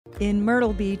In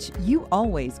Myrtle Beach, you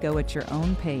always go at your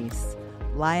own pace.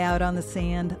 Lie out on the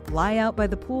sand, lie out by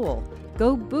the pool,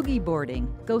 go boogie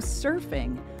boarding, go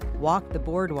surfing, walk the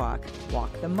boardwalk,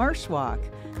 walk the marsh walk,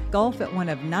 golf at one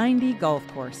of 90 golf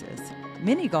courses,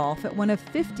 mini golf at one of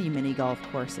 50 mini golf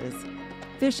courses,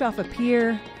 fish off a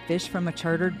pier, fish from a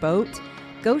chartered boat,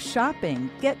 go shopping,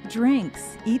 get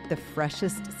drinks, eat the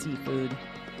freshest seafood.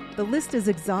 The list is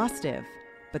exhaustive,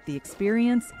 but the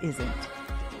experience isn't.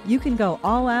 You can go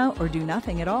all out or do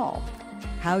nothing at all.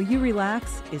 How you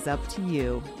relax is up to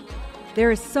you. There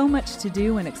is so much to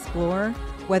do and explore,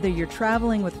 whether you're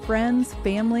traveling with friends,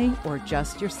 family, or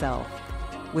just yourself.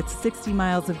 With 60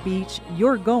 miles of beach,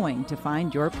 you're going to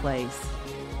find your place.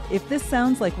 If this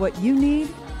sounds like what you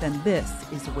need, then this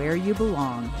is where you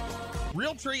belong.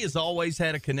 Realtree has always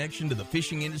had a connection to the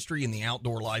fishing industry and the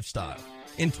outdoor lifestyle.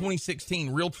 In 2016,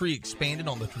 Realtree expanded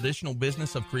on the traditional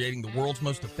business of creating the world's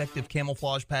most effective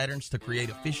camouflage patterns to create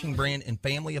a fishing brand and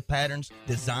family of patterns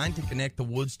designed to connect the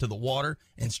woods to the water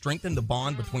and strengthen the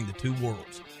bond between the two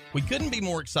worlds. We couldn't be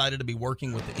more excited to be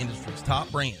working with the industry's top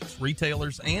brands,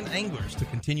 retailers, and anglers to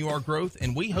continue our growth,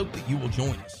 and we hope that you will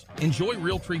join us. Enjoy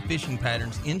Realtree fishing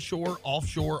patterns inshore,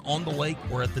 offshore, on the lake,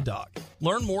 or at the dock.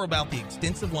 Learn more about the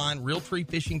extensive line Realtree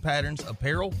fishing patterns,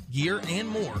 apparel, gear, and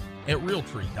more at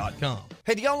Realtree.com.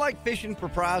 Hey, do y'all like fishing for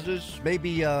prizes?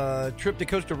 Maybe a trip to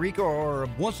Costa Rica or a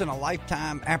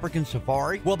once-in-a-lifetime African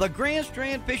safari? Well, the Grand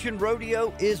Strand Fishing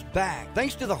Rodeo is back.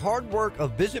 Thanks to the hard work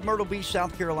of Visit Myrtle Beach,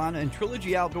 South Carolina, and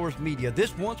Trilogy Outdoors Media,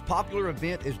 this once-popular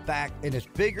event is back and it's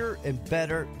bigger and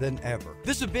better than ever.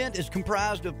 This event is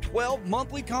comprised of 12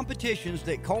 monthly competitions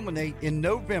that culminate in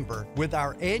November with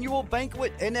our annual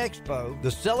banquet and expo, the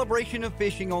celebration of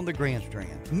fishing on the Grand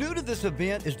Strand. New to this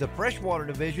event is the freshwater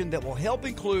division that will help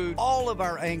include all of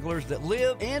our anglers that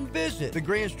live and visit the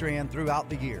Grand Strand throughout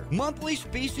the year. Monthly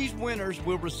species winners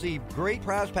will receive great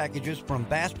prize packages from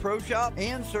Bass Pro Shop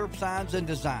and Surf Signs and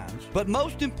Designs. But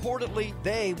most importantly,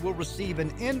 they will receive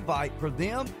an invite for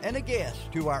them and a guest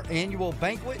to our annual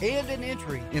banquet and an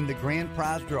entry in the grand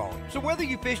prize drawing. So whether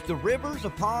you fish the rivers, a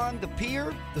pond, the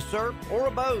pier, the surf, or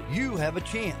a boat, you have a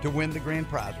chance to win the grand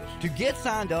prizes. To get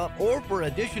signed up or for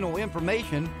additional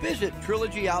information, visit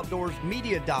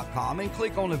TrilogyOutdoorsMedia.com and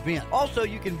click on event. Also,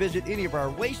 you can visit any of our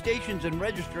weigh stations and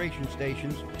registration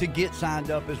stations to get signed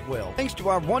up as well. Thanks to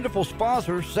our wonderful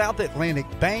sponsors, South Atlantic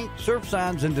Bank, Surf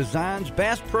Signs and Designs,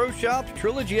 Bass Pro Shops,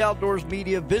 Trilogy Outdoors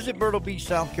Media, Visit Myrtle Beach,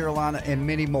 South Carolina, and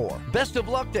many more. Best of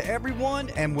luck to everyone,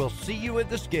 and we'll see you at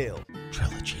the scale.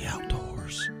 Trilogy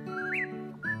Outdoors.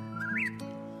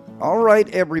 All right,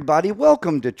 everybody,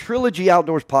 welcome to Trilogy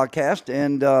Outdoors Podcast,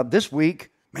 and this week,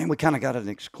 man, we kind of got an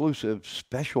exclusive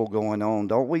special going on,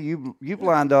 don't we? You've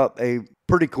lined up a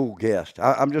pretty cool guest.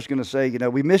 I'm just going to say,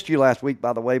 we missed you last week,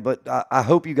 by the way, but I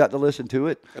hope you got to listen to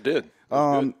it. I did. It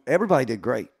was good. Everybody did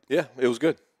great. Yeah, it was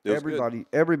good.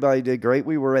 Everybody did great.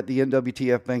 We were at the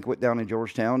NWTF banquet down in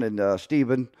Georgetown, and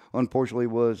Stephen, unfortunately,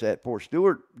 was at Fort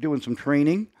Stewart doing some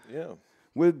training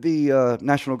with the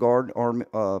National Guard,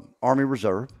 Army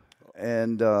Reserve,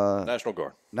 and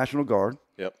National Guard.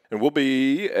 Yep. And we'll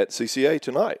be at CCA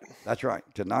tonight. That's right.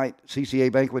 Tonight,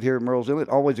 CCA banquet here in Murrells Inlet.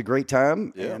 Always a great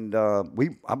time. Yeah. And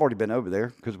I've already been over there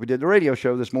because we did the radio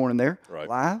show this morning there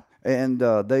live. And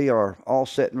they are all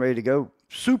set and ready to go.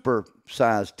 Super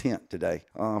sized tent today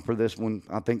for this one.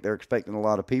 I think they're expecting a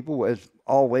lot of people as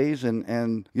always.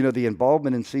 And the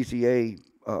involvement in CCA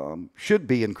should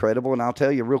be incredible. And I'll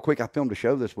tell you real quick, I filmed a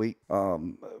show this week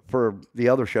for the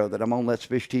other show that I'm on, Let's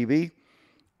Fish TV,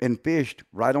 and fished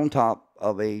right on top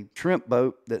of a shrimp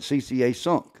boat that CCA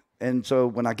sunk. And so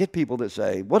when I get people that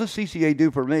say, what does CCA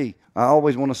do for me? I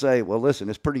always want to say, well, listen,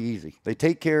 it's pretty easy. They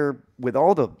take care with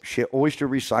all the oyster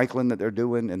recycling that they're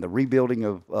doing and the rebuilding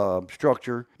of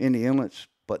structure in the inlets,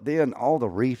 but then all the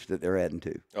reefs that they're adding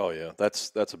to. Oh, yeah,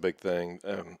 that's a big thing.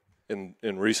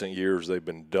 In recent years, they've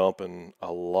been dumping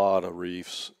a lot of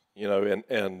reefs.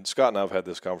 And Scott and I have had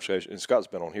this conversation, and Scott's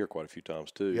been on here quite a few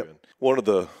times too. Yep. And one of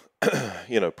the,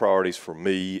 priorities for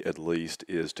me at least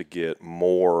is to get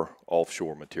more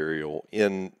offshore material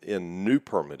in new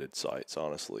permitted sites.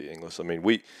 Honestly, Inglis. I mean,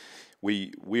 we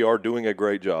are doing a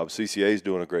great job. CCA is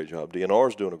doing a great job. DNR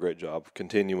is doing a great job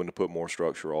continuing to put more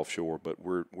structure offshore, but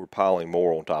we're piling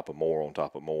more on top of more on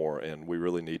top of more, and we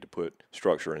really need to put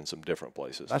structure in some different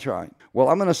places. That's right. Well,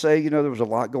 I'm going to say, there was a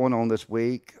lot going on this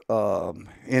week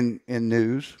in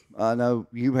news. I know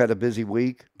you had a busy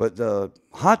week, but the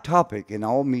hot topic in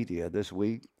all media this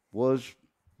week was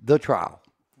the trial.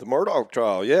 The Murdaugh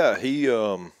trial, yeah. He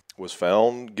was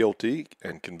found guilty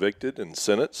and convicted and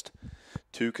sentenced.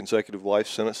 2 consecutive life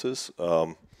sentences.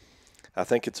 I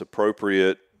think it's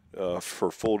appropriate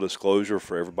for full disclosure,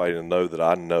 for everybody to know that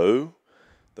I know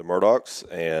the Murdaughs,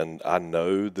 and I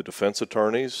know the defense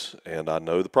attorneys, and I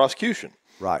know the prosecution.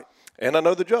 Right. And I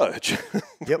know the judge.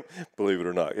 Yep. Believe it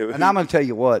or not. And I'm going to tell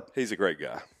you what. He's a great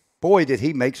guy. Boy, did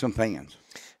he make some fans.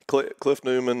 Cliff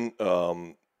Newman,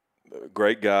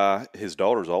 great guy. His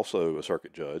daughter's also a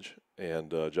circuit judge,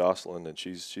 and Jocelyn, and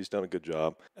she's done a good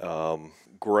job.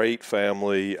 Great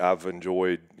family. I've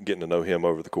enjoyed getting to know him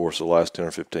over the course of the last 10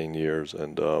 or 15 years,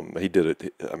 and he did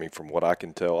it. I mean, from what I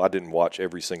can tell, I didn't watch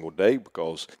every single day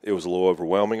because it was a little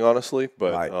overwhelming, honestly.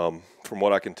 But right. From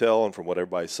what I can tell and from what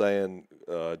everybody's saying,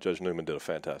 Judge Newman did a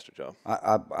fantastic job.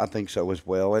 I think so as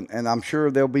well, and I'm sure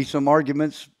there'll be some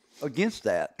arguments against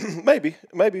that. Maybe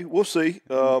we'll see.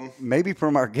 Maybe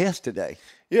from our guest today.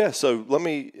 Yeah, so let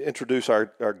me introduce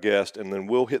our guest, and then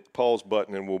we'll hit the pause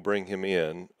button and we'll bring him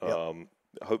in. Yep.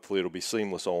 Hopefully, it'll be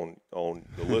seamless on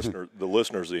the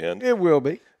listeners' end. It will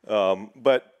be.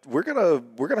 But we're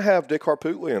gonna have Dick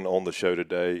Harpootlian on the show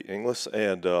today, Inglis,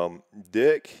 and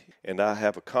Dick and I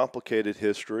have a complicated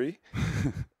history.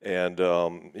 And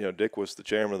Dick was the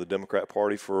chairman of the Democrat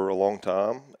Party for a long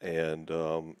time, and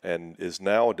is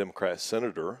now a Democrat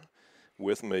senator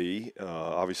with me.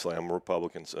 Obviously, I'm a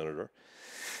Republican senator.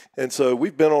 And so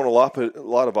we've been on a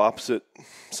lot of opposite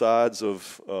sides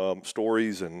of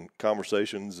stories and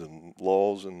conversations and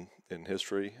laws and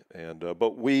history,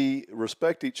 but we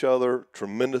respect each other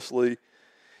tremendously,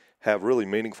 have really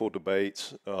meaningful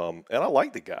debates, and I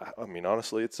like the guy. I mean,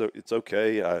 honestly, it's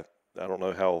okay. I don't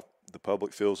know how the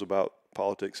public feels about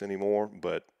politics anymore,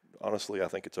 but honestly, I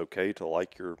think it's okay to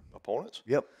like your opponents.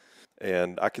 Yep.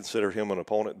 And I consider him an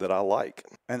opponent that I like.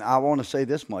 And I want to say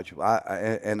this much,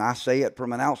 I say it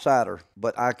from an outsider,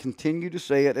 but I continue to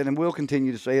say it, and will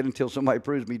continue to say it until somebody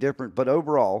proves me different. But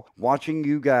overall, watching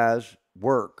you guys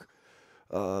work,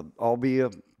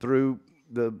 albeit through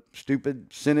the stupid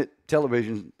Senate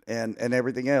television and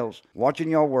everything else, watching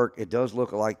y'all work, it does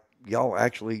look like y'all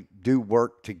actually do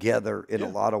work together in a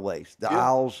lot of ways. The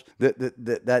aisles,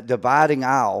 that dividing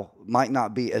aisle might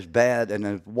not be as bad and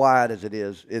as wide as it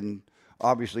is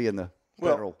obviously in the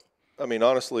federal. I mean,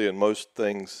 honestly, in most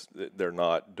things, they're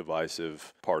not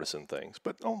divisive, partisan things.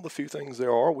 But on the few things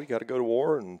there are, we got to go to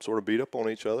war and sort of beat up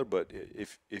on each other. But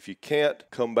if you can't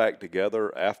come back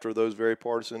together after those very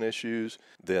partisan issues,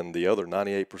 then the other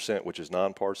 98%, which is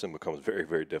nonpartisan, becomes very,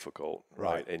 very difficult,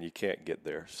 right? And you can't get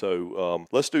there. So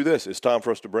let's do this. It's time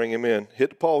for us to bring him in. Hit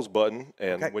the pause button,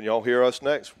 and when y'all hear us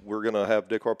next, we're going to have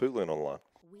Dick Harpootlian on the line.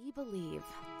 We believe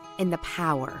in the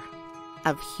power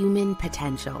of human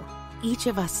potential. Each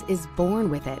of us is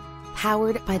born with it,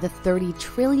 powered by the 30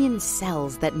 trillion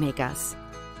cells that make us.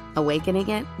 Awakening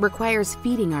it requires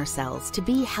feeding our cells to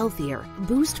be healthier,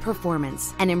 boost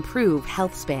performance, and improve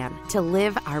health span to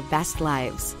live our best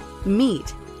lives.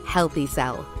 Meet Healthy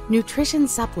Cell, nutrition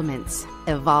supplements,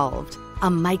 evolved. A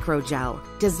microgel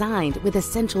designed with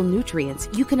essential nutrients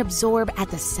you can absorb at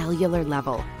the cellular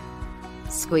level.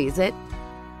 Squeeze it,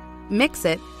 mix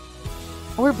it,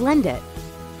 or blend it.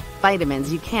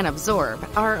 Vitamins you can't absorb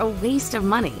are a waste of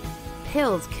money.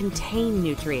 Pills contain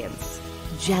nutrients.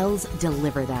 Gels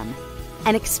deliver them.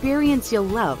 An experience you'll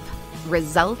love.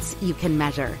 Results you can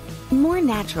measure. More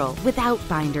natural without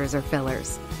binders or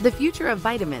fillers. The future of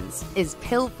vitamins is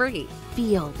pill-free.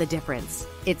 Feel the difference.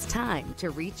 It's time to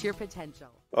reach your potential.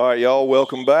 All right, y'all,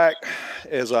 welcome back.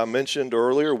 As I mentioned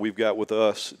earlier, we've got with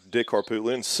us Dick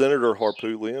Harpootlian, Senator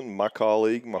Harpootlian, my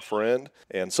colleague, my friend,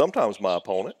 and sometimes my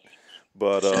opponent.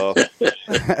 But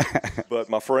but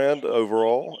my friend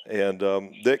overall. And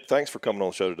Dick, thanks for coming on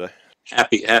the show today.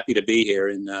 Happy to be here,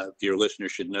 and your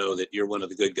listeners should know that you're one of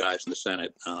the good guys in the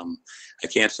Senate. I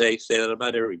can't say that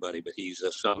about everybody, but he's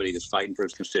somebody that's fighting for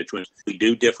his constituents. We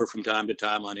do differ from time to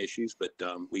time on issues, but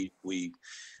we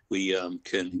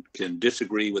can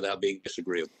disagree without being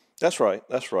disagreeable. That's right.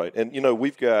 And,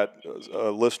 we've got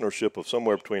a listenership of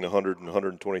somewhere between 100 and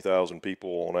 120,000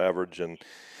 people on average. And,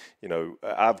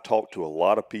 I've talked to a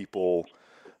lot of people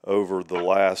over the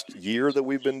last year that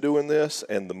we've been doing this,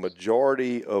 and the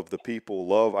majority of the people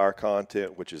love our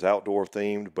content, which is outdoor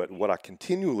themed. But what I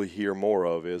continually hear more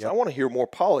of is I want to hear more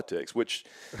politics, which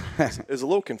is a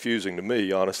little confusing to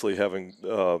me, honestly, having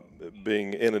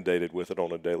being inundated with it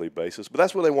on a daily basis. But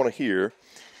that's what they want to hear.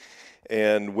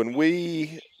 And when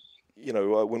we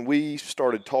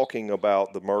started talking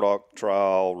about the Murdaugh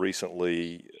trial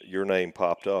recently, your name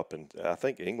popped up, and I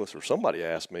think Inglis or somebody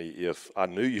asked me if I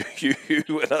knew you,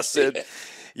 and I said,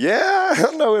 yeah,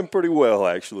 I know him pretty well,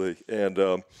 actually.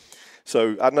 And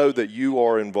so I know that you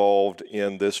are involved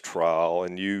in this trial,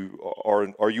 and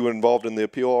are you involved in the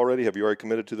appeal already? Have you already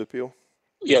committed to the appeal?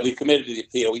 Yeah, we committed to the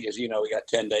appeal. As you know, we got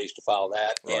 10 days to file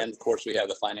that. Right. And, of course, we have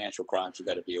the financial crimes we've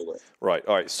got to deal with. Right.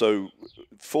 All right. So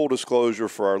full disclosure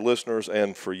for our listeners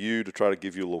and for you to try to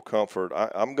give you a little comfort,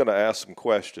 I'm going to ask some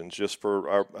questions just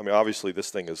for obviously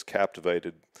this thing has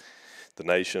captivated the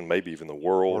nation, maybe even the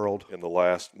world in the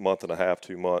last month and a half,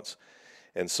 2 months.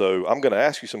 And so I'm going to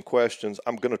ask you some questions.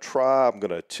 I'm going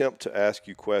to attempt to ask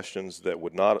you questions that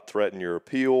would not threaten your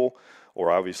appeal or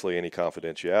obviously any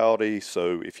confidentiality.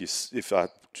 So if I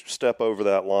step over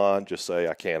that line, just say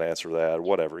I can't answer that or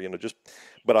whatever,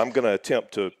 but I'm going to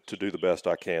attempt to do the best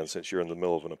I can since you're in the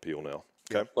middle of an appeal now.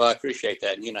 Okay. Well, I appreciate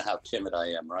that. And you know how timid I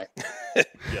am, right?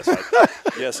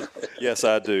 Yes,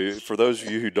 I do. For those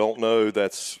of you who don't know,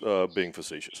 that's being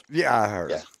facetious. Yeah, I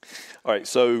heard. Yeah. All right.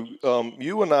 So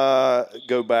you and I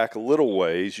go back a little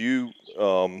ways. You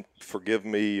forgive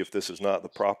me if this is not the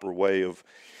proper way of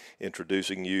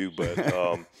introducing you,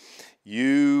 but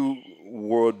you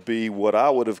would be what I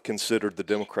would have considered the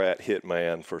Democrat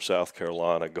hitman for South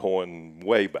Carolina going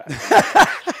way back.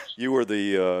 You were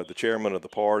the chairman of the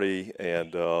party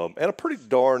and a pretty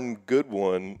darn good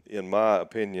one, in my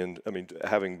opinion. I mean,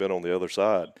 having been on the other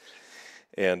side.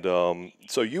 And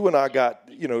so you and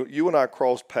I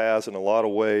crossed paths in a lot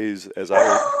of ways as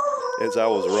I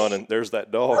was running. There's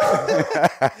that dog.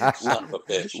 Son of a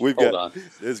bitch. Hold on.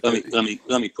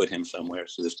 Let me put him somewhere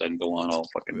so this doesn't go on all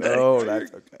fucking day. Oh,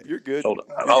 that's okay. You're good. Hold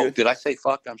on. Did I say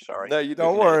fuck? I'm sorry. No, you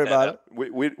Don't worry about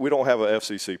it. We don't have a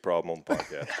FCC problem on the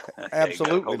podcast. Okay,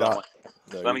 Absolutely not.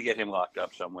 No, Let me get him locked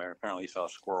up somewhere. Apparently, he saw a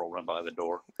squirrel run by the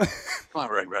door. Come on,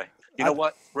 Ray. You know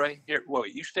what, Ray? Here,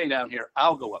 wait. You stay down here.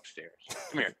 I'll go upstairs.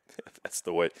 Come here. That's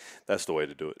the way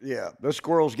to do it. Yeah, those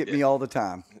squirrels get me all the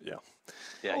time. Yeah.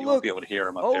 Yeah, you won't be able to hear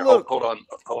him up there. Look. Hold on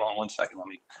 1 second. Let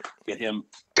me get him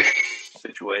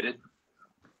situated.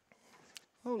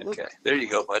 Oh, look. Okay, there you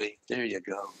go, buddy. There you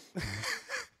go.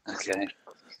 Okay.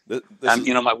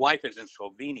 My wife is in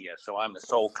Slovenia, so I'm the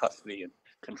sole custody and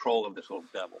control of this little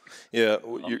devil. Yeah,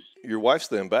 your wife's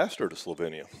the ambassador to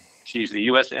Slovenia. She's the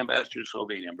U.S. ambassador to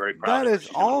Slovenia. I'm very proud of her. That is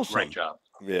She's doing awesome. a great job.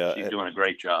 Yeah, She's doing a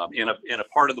great job in a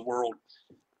part of the world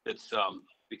that's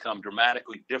become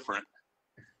dramatically different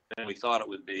than we thought it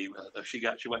would be. She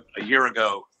went a year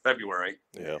ago, February.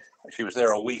 Yeah. She was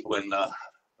there a week when the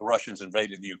Russians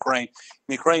invaded the Ukraine.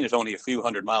 Ukraine is only a few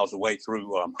hundred miles away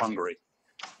through Hungary.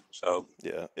 So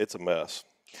yeah, it's a mess.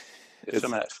 It's a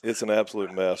mess. It's an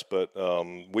absolute mess, but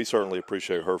we certainly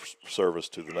appreciate her service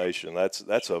to the nation. That's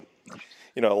a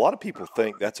lot of people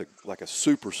think that's like a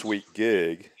super sweet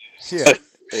gig. Yeah.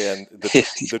 And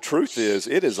the truth is,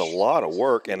 it is a lot of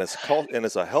work, and it's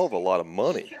a hell of a lot of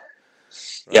money.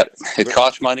 Right? Yep, it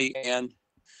costs money, and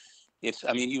it's.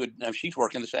 I mean, she's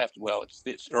working this afternoon. Well,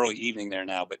 it's early evening there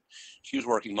now, but she was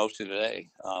working most of the day.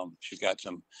 She's got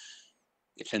some.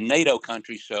 It's a NATO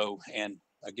country, and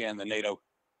again, the NATO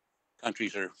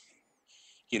countries are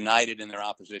united in their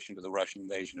opposition to the Russian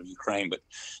invasion of Ukraine, but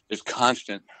there's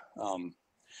constant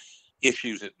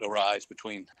issues that arise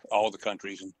between all the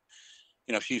countries,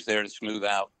 and she's there to smooth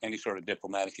out any sort of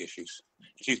diplomatic issues.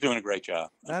 She's doing a great job.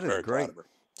 That is great.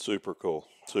 Super cool.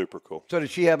 So did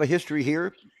she have a history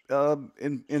here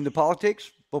in the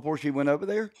politics before she went over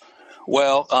there?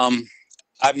 Well,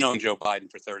 I've known Joe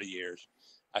Biden for 30 years.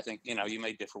 I think, you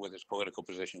may differ with his political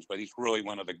positions, but he's really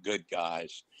one of the good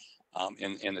guys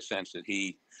in the sense that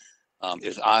he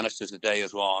is honest as the day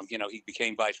is long. He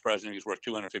became vice president. He was worth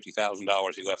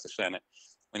 $250,000. He left the Senate.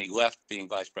 When he left being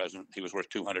vice president, he was worth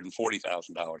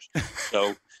 $240,000.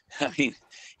 So, I mean,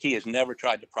 he has never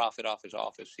tried to profit off his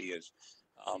office. He is,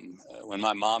 when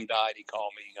my mom died, he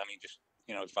called me. I mean, just,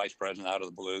 as vice president out of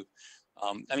the blue.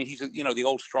 I mean, he's, the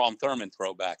old Strom Thurmond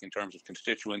throwback in terms of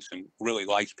constituents and really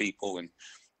likes people.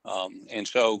 And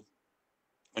so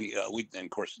when and of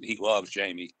course he loves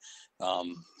Jamie.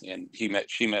 And she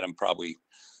met him probably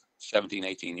 17,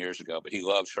 18 years ago, but he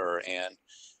loves her. And,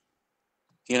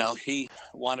 he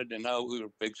wanted to know, we were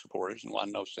big supporters and wanted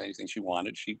to know anything she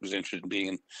wanted. She was interested in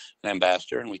being an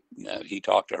ambassador, and he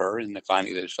talked to her, and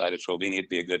finally they decided Slovenia would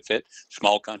be a good fit.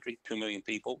 Small country, 2 million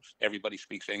people. Everybody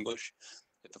speaks English.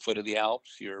 At the foot of the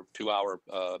Alps, you're 2-hour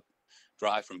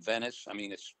drive from Venice. I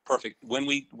mean, it's perfect.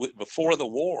 Before the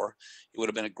war, it would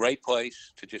have been a great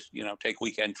place to just, take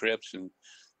weekend trips and,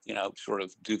 sort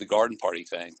of do the garden party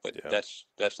thing. But yeah.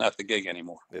 That's not the gig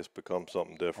anymore. It's become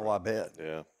something different. Oh, I bet.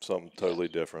 Yeah, something totally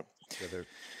different. Yeah,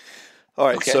 all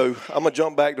right, okay. So I'm going to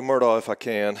jump back to Murdaugh if I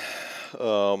can.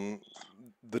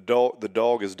 The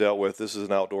dog is dealt with. This is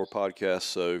an outdoor podcast,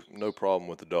 so no problem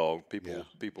with the dog.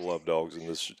 People love dogs in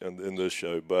this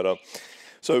show. But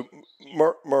so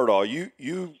Murdaugh,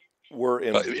 you were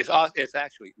in. But it's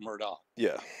actually Murdaugh.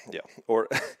 Yeah. Or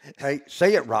Hey,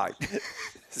 say it right.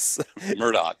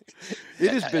 Murdaugh.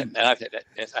 It has been. And I've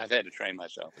had to train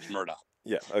myself. It's Murdaugh.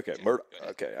 Yeah. Okay.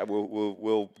 Okay.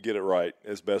 We'll get it right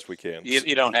as best we can.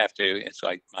 You don't have to. It's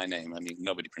like my name. I mean,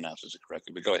 nobody pronounces it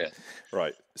correctly. But go ahead.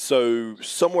 Right. So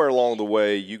somewhere along the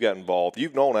way, you got involved.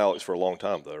 You've known Alex for a long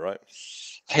time, though, right?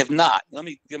 I have not. Let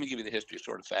me give you the history. It's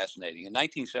sort of fascinating. In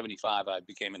 1975, I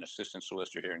became an assistant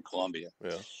solicitor here in Columbia.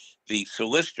 Yeah. The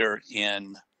solicitor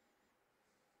in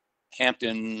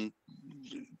Hampton,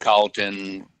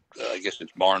 Colleton, I guess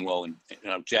it's Barnwell, and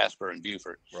Jasper and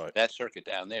Beaufort. Right. That circuit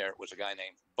down there was a guy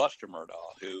named Buster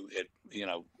Murdaugh, who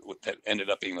ended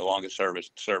up being the longest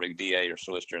serving DA or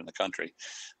solicitor in the country,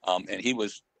 and he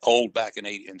was old back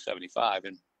in 75.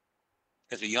 And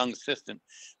as a young assistant,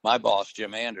 my boss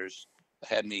Jim Anders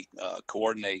had me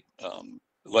coordinate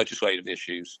legislative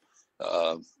issues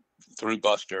through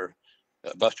Buster.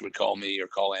 Buster would call me or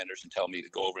call Anders and tell me to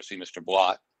go over and see Mr.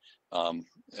 Blott.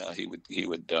 He would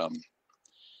have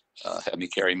me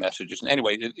carry messages. And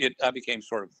anyway, I became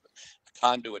sort of a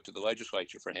conduit to the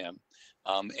legislature for him,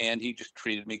 and he just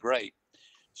treated me great.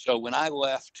 So when I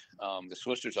left the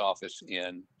solicitor's office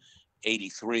in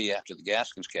 '83 after the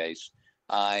Gaskins case,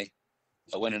 I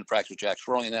went into practice with Jack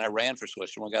Swirling, and then I ran for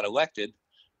solicitor. When I got elected,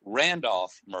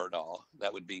 Randolph Murdaugh,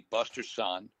 that would be Buster's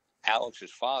son,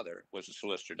 Alex's father, was a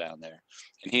solicitor down there,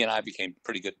 and he and I became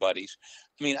pretty good buddies.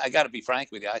 I mean, I got to be frank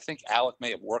with you. I think Alec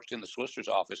may have worked in the solicitor's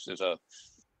office as a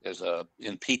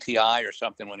in PTI or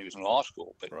something when he was in law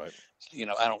school. But right.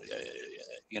 I don't.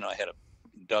 I had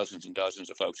dozens and dozens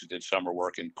of folks who did summer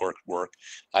work and court work.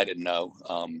 I didn't know,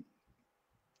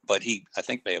 but I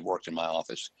think may have worked in my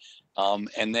office.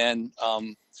 And then,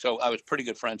 so I was pretty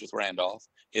good friends with Randolph,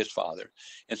 his father.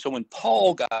 And so when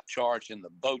Paul got charged in the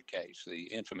boat case, the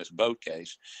infamous boat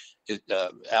case,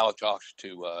 Alec talks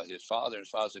to his father, and his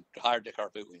father said, hire Dick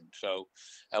Harpootlian. So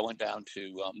I went down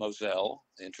to Moselle,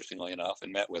 interestingly enough,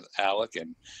 and met with Alec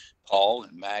and Paul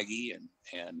and Maggie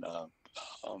and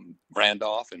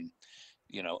Randolph. And,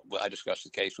 I discussed the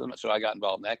case with him. So I got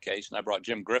involved in that case, and I brought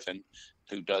Jim Griffin,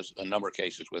 who does a number of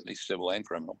cases with me, civil and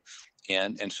criminal.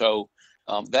 And so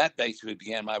that basically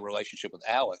began my relationship with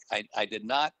Alec. I did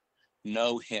not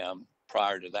know him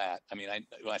prior to that. I mean,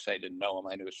 when I say I didn't know him,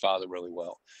 I knew his father really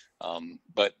well. And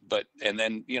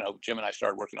then, Jim and I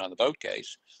started working on the boat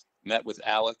case, met with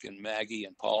Alec and Maggie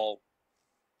and Paul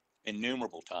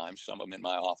innumerable times, some of them in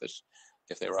my office,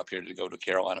 if they were up here to go to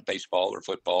Carolina baseball or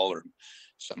football or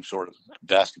some sort of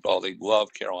basketball. They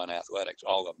loved Carolina athletics,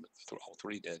 all of them, all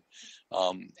three did.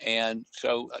 And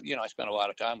so, I spent a lot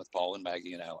of time with Paul and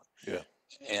Maggie and Alec. Yeah.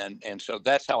 And so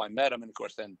that's how I met them. And of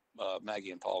course, then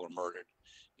Maggie and Paul were murdered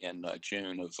in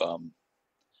June of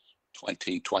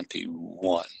 2021.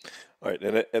 All right.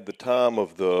 And at the time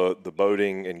of the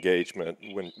boating engagement,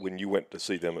 when you went to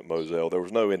see them at Moselle, there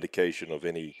was no indication of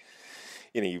any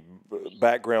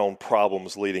background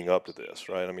problems leading up to this,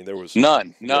 right? I mean, there was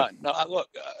none. No, look,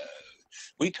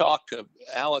 we talked to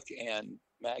Alec and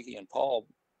Maggie and Paul.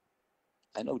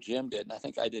 I know Jim did, and I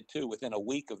think I did too, within a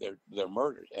week of their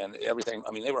murders and everything.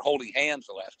 I mean, they were holding hands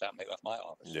the last time they left my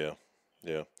office. Yeah.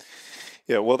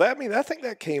 Well, I think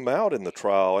that came out in the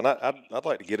trial, and I'd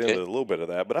like to get into a little bit of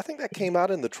that, but I think that came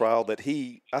out in the trial that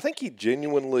I think he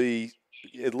genuinely,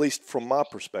 at least from my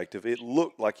perspective, it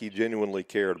looked like he genuinely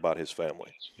cared about his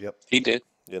family. Yep, he did.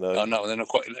 No,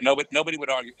 nobody would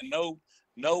argue. No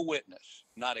witness,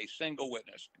 not a single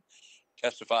witness,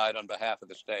 testified on behalf of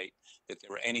the state that they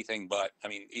were anything but. I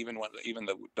mean, even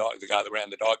the guy that ran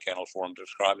the dog kennels for him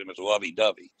described him as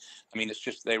lovey-dovey. I mean, it's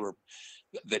just they were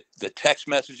the text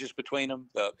messages between them.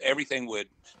 Everything would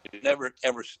never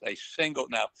ever a single.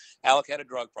 Now, Alec had a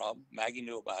drug problem. Maggie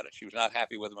knew about it. She was not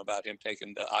happy with him about him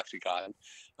taking the OxyContin.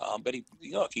 But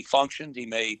he functioned. He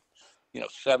made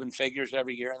 7 figures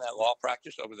every year in that law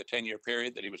practice over the 10-year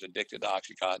period that he was addicted to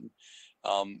OxyContin.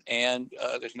 And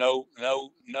there's not a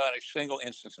single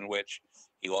instance in which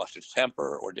he lost his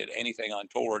temper or did anything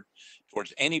untoward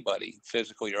towards anybody,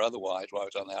 physically or otherwise, while he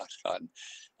was on the OxyContin.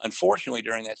 Unfortunately,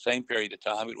 during that same period of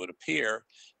time, it would appear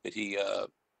that he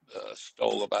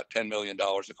stole about $10 million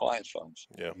of clients' funds.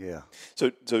 Yeah.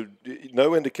 So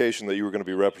no indication that you were going to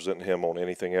be representing him on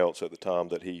anything else at the time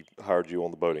that he hired you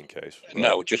on the boating case? Right?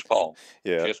 No, just Paul.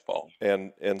 Yeah. Just Paul.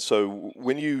 And so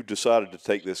when you decided to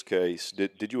take this case,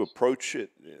 did you approach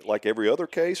it like every other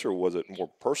case, or was it more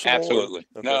personal? Absolutely.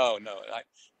 Okay. No.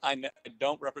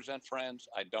 don't represent friends.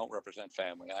 I don't represent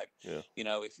family. Yeah. You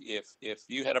know, if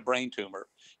you had a brain tumor,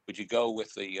 would you go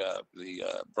with the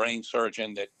brain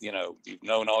surgeon that, you know, you've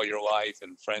known all your life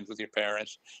and friends with your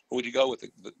parents, or would you go with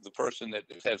the person that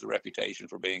has a reputation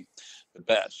for being the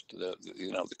best,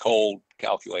 the cold,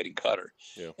 calculating cutter?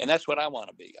 Yeah. And that's what I want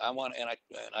to be. And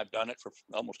I've done it for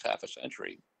almost half a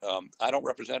century. I don't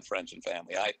represent friends and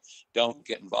family. I don't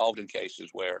get involved in cases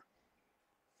where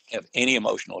have any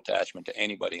emotional attachment to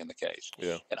anybody in the case.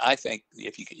 Yeah. And I think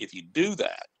if you do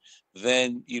that,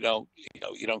 then you don't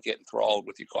get enthralled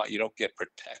with your client. You don't get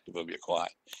protective of your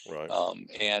client. Right.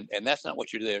 And that's not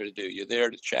what you're there to do. You're there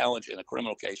to challenge, in a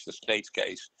criminal case, the state's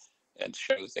case, and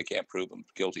show that they can't prove them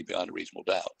guilty beyond a reasonable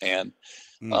doubt. And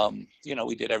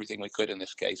we did everything we could in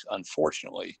this case.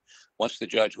 Unfortunately, once the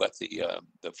judge let the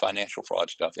financial fraud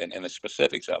stuff in and the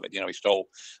specifics of it, he stole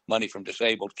money from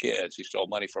disabled kids. He stole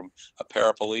money from a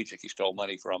paraplegic. He stole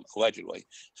money from, allegedly,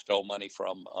 stole money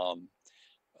from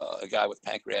a guy with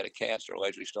pancreatic cancer,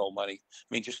 allegedly stole money.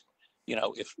 I mean,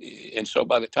 and so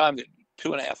by the time that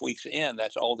 2.5 weeks in,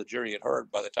 that's all the jury had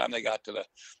heard. By the time they got to the,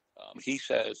 he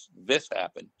says this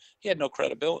happened, he had no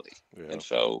credibility. Yeah. And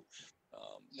so,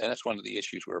 and that's one of the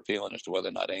issues we're appealing as to whether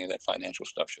or not any of that financial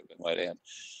stuff should have been let in.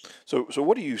 So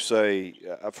what do you say?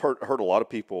 I've heard a lot of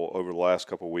people over the last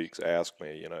couple of weeks ask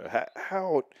me,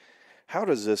 how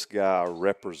does this guy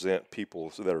represent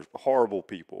people that are horrible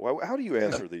people? How do you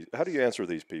answer these? How do you answer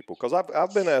these people? Because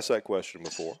I've been asked that question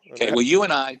before. Okay, well, you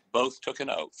and I both took an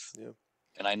oath. Yeah.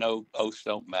 And I know oaths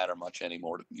don't matter much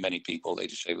anymore to many people. They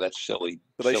just say that's silly.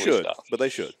 But they should. Stuff. But they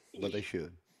should.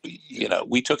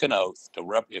 We took an oath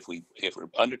to if we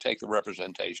undertake the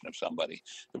representation of somebody,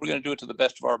 that we're going to do it to the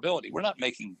best of our ability. We're not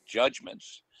making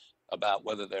judgments about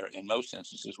whether they're, in most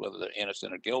instances, whether they're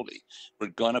innocent or guilty. We're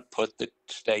going to put the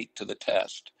state to the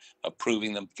test of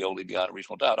proving them guilty beyond a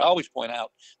reasonable doubt. I always point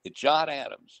out that John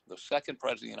Adams, the second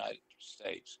president of the United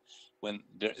States, when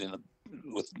in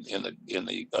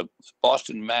the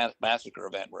Boston massacre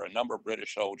event, where a number of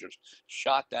British soldiers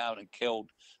shot down and killed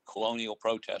colonial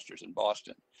protesters in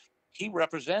Boston, he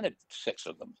represented 6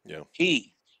 of them. Yeah.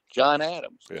 John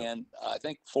Adams. Yeah. And I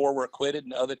think 4 were acquitted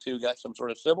and the other 2 got some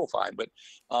sort of civil fine, but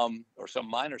or some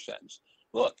minor sentence.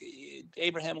 Look,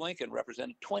 Abraham Lincoln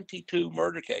represented 22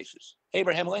 murder cases.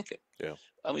 Abraham Lincoln. Yeah.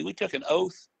 I mean, we took an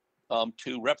oath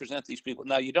to represent these people.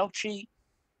 Now, you don't cheat.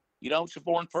 You don't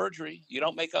suborn perjury. You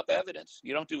don't make up evidence.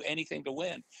 You don't do anything to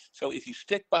win. So if you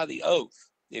stick by the oath,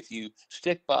 if you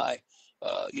stick by,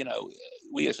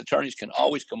 we as attorneys can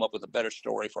always come up with a better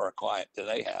story for our client than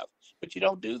they have, but you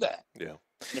don't do that. Yeah.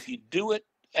 And if you do it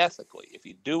ethically, if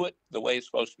you do it the way it's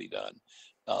supposed to be done,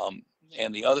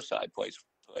 and the other side plays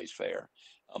fair,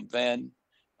 then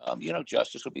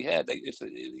justice will be had.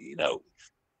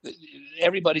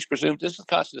 Everybody's presumed this is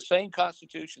the same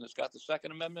Constitution that's got the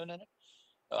Second Amendment in it.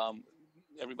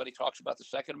 Everybody talks about the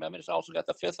Second Amendment. It's also got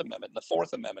the Fifth Amendment and the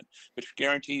Fourth Amendment, which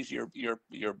guarantees your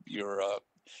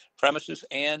premises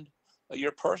and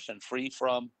your person free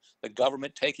from the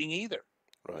government taking either,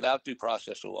 right, without due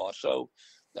process of law. So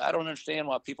I don't understand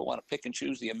why people want to pick and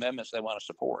choose the amendments they want to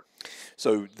support.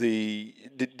 So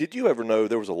did you ever know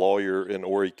there was a lawyer in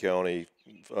Horry County,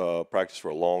 practiced for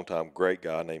a long time, great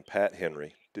guy named Pat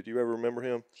Henry? Did you ever remember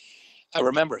him? I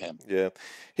remember him. Yeah,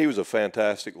 he was a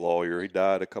fantastic lawyer. He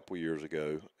died a couple years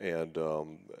ago, and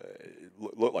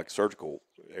looked like surgical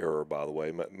error, by the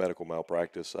way, medical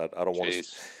malpractice. I don't want to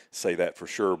say that for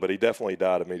sure, but he definitely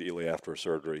died immediately after a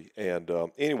surgery. And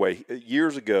anyway,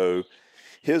 years ago,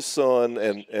 his son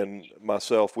and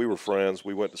myself, we were friends.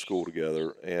 We went to school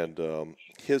together, and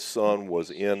his son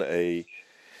was in a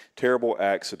terrible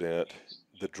accident.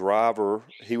 The driver,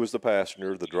 he was the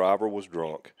passenger. The driver was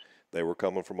drunk. They were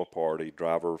coming from a party.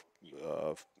 Driver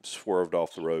swerved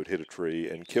off the road, hit a tree,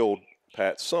 and killed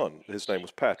Pat's son. His name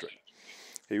was Patrick.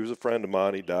 He was a friend of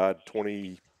mine. He died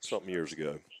 20-something years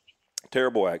ago.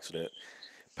 Terrible accident.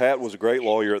 Pat was a great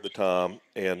lawyer at the time,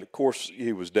 and, of course,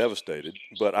 he was devastated.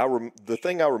 But the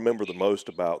thing I remember the most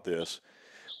about this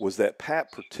was that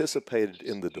Pat participated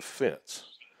in the defense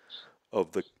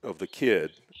of the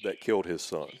kid that killed his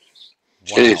son.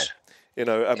 Wow.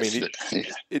 I mean,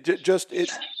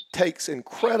 it takes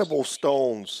incredible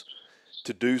stones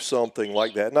to do something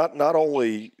like that. Not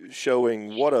only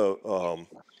showing what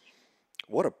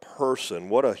a person,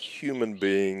 what a human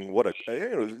being,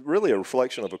 really a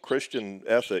reflection of a Christian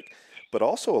ethic, but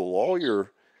also a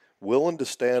lawyer willing to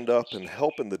stand up and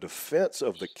help in the defense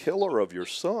of the killer of your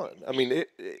son. I mean,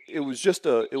 it was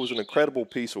an incredible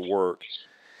piece of work.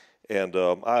 And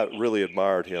I really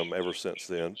admired him ever since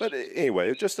then. But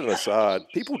anyway, just an aside,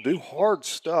 people do hard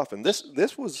stuff, and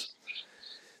this was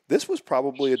This was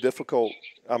probably a difficult.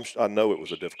 I know it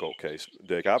was a difficult case,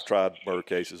 Dick. I've tried murder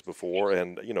cases before,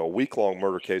 and a week-long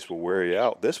murder case will wear you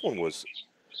out. This one was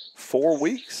 4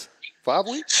 weeks, 5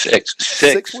 weeks,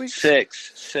 6 weeks,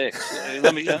 6.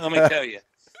 Let me tell you,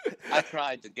 I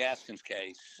tried the Gaskins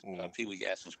case. Pee Wee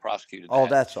Gaskins prosecuted that. Oh,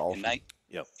 that's awesome.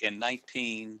 In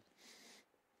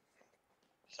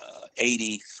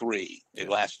 1983, it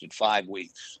lasted 5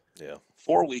 weeks. Yeah.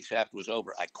 4 weeks after it was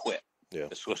over, I quit. Yeah.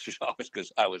 The solicitor's office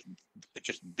because I was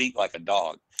just beat like a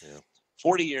dog. Yeah.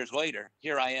 40 years later,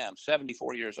 here I am,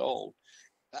 74 years old.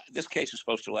 This case is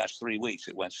supposed to last 3 weeks.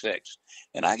 It went 6.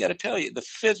 And I got to tell you, the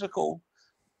physicality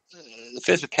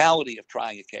of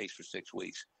trying a case for 6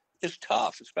 weeks is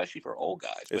tough, especially for old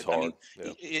guys. It's hard. I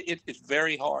mean, it's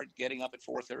very hard getting up at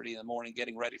 4:30 in the morning,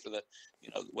 getting ready for the,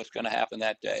 what's going to happen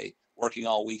that day, working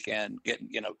all weekend,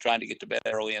 trying to get to bed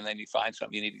early, and then you find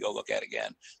something you need to go look at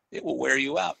again. It will wear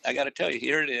you out. I got to tell you,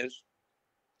 here it is,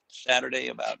 Saturday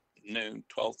about noon,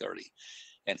 12:30.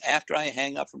 And after I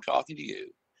hang up from talking to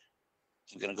you,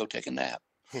 I'm going to go take a nap.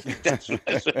 that's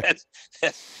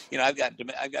I've got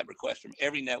requests from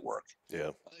every network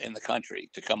in the country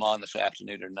to come on this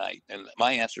afternoon or night, and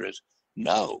my answer is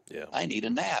no. I need a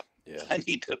nap. I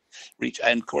need to reach.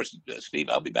 And of course, Steve,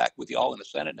 I'll be back with you all in the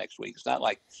Senate next week. It's not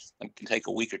like I can take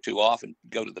a week or two off and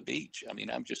go to the beach. I mean,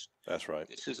 that's right.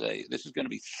 This is going to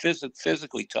be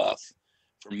physically tough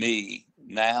for me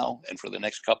now and for the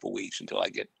next couple of weeks until I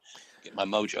get my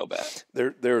mojo back.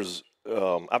 There's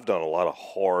I've done a lot of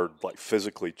hard,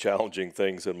 physically challenging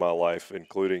things in my life,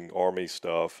 including Army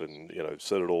stuff and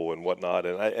Citadel and whatnot.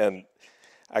 And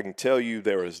I can tell you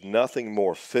there is nothing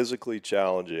more physically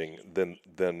challenging than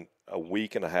a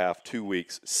week and a half, 2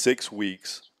 weeks, 6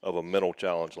 weeks of a mental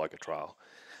challenge like a trial.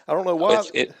 I don't know why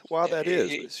that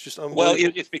is. It's just unbelievable.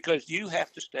 Well, it's because you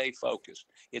have to stay focused.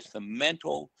 It's the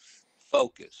mental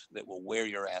focus that will wear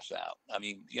your ass out. I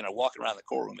mean, walking around the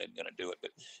courtroom isn't going to do it,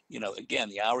 but again,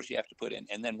 the hours you have to put in,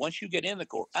 and then once you get in the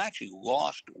court, I actually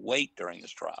lost weight during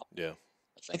this trial. Yeah,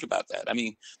 think about that. I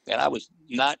mean, and I was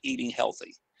not eating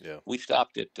healthy. Yeah, we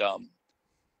stopped at what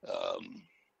the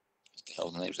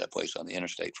hell the name's that place on the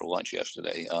interstate for lunch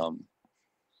yesterday?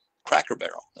 Cracker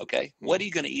Barrel. Okay, what are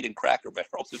you going to eat in Cracker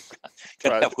Barrel?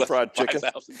 Fried chicken.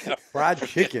 Fried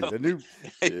chicken. The new.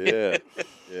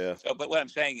 Yeah. So, but what I'm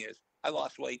saying is, I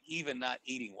lost weight even not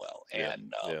eating well,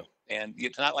 and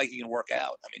it's not like you can work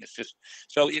out. I mean, it's just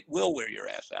so it will wear your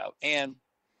ass out, and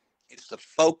it's the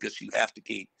focus you have to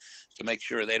keep to make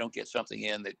sure they don't get something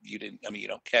in that you didn't. I mean, you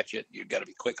don't catch it. You've got to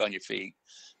be quick on your feet.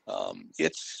 But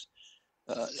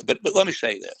let me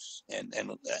say this, and I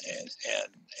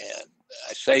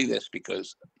say this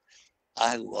because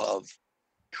I love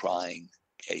trying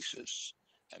cases.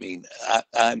 I mean,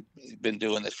 I've been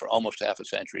doing this for almost half a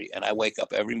century, and I wake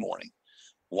up every morning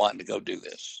wanting to go do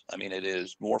this. I mean, it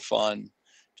is more fun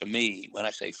to me when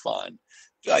I say fun.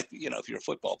 Like, if you're a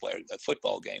football player, a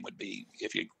football game would be,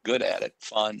 if you're good at it,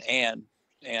 fun and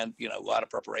a lot of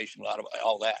preparation, a lot of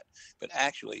all that. But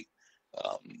actually,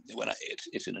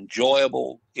 it's an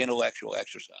enjoyable intellectual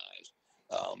exercise.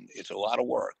 It's a lot of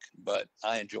work, but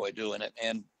I enjoy doing it.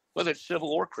 And whether it's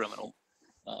civil or criminal,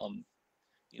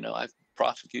 I've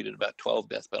prosecuted about 12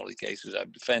 death penalty cases.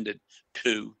 I've defended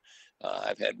 2.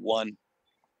 I've had 1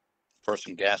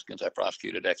 person, Gaskins, I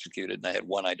prosecuted, executed, and I had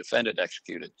 1 I defended,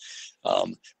 executed.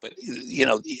 But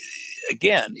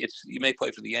again, you may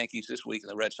play for the Yankees this week and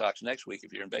the Red Sox next week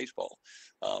if you're in baseball.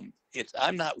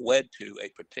 I'm not wed to a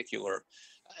particular.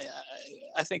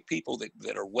 I think people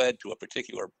that are wed to a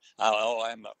particular,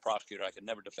 I'm a prosecutor, I can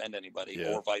never defend anybody,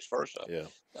 or vice versa. Yeah.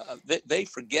 They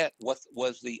forget what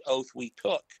was the oath we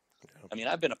took. Yeah. I mean,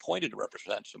 I've been appointed to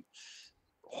represent some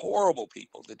horrible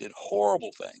people that did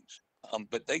horrible things,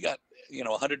 but they got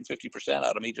 150%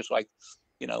 out of me, just like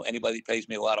anybody pays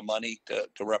me a lot of money to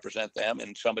represent them,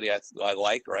 and somebody I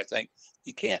like, or I think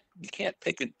you can't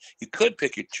pick and you could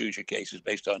pick and choose your cases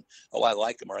based on I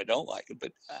like them or I don't like them,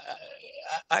 but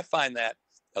I find that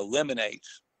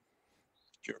eliminates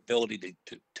your ability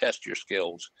to test your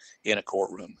skills in a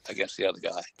courtroom against the other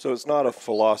guy. So it's not a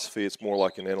philosophy; it's more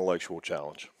like an intellectual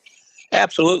challenge.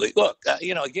 Absolutely. Look,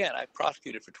 again, I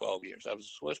prosecuted for 12 years. I was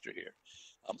a solicitor here.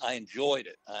 I enjoyed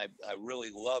it. I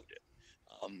really loved it.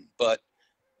 But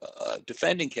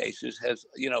defending cases has,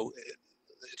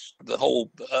 it's the whole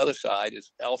other side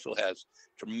also has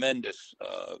tremendous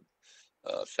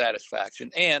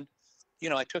satisfaction. And,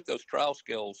 I took those trial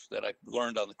skills that I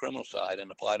learned on the criminal side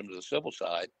and applied them to the civil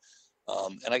side.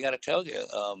 And I got to tell you,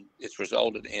 it's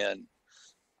resulted in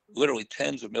literally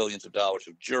tens of millions of dollars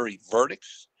of jury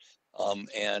verdicts.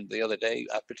 And the other day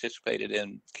I participated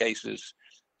in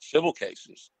civil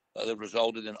cases that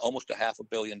resulted in almost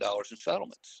 $500 million in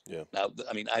settlements. Yeah. Now,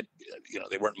 I mean,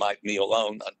 they weren't me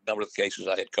alone. A number of the cases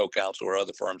I had co-counsel or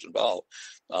other firms involved.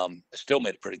 I still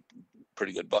made a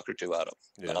pretty good buck or two out of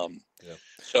them. Yeah.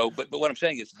 So, but what I'm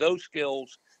saying is those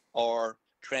skills are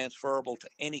transferable to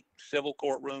any civil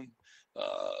courtroom.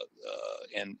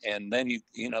 And then you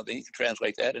can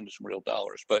translate that into some real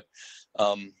dollars. But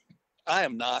I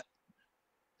am not.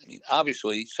 I mean,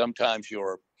 obviously, sometimes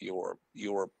your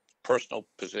personal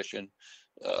position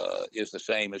is the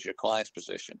same as your client's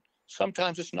position.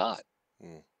 Sometimes it's not.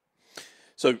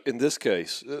 So in this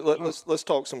case, let's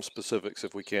talk some specifics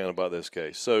if we can about this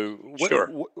case. So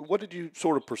what did you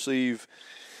sort of perceive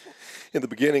in the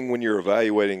beginning when you're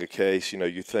evaluating a case?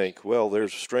 You think, well,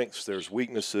 there's strengths, there's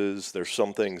weaknesses, there's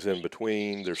some things in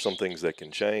between, there's some things that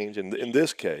can change. And in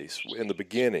this case, in the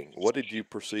beginning, what did you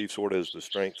perceive sort of as the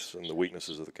strengths and the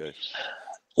weaknesses of the case?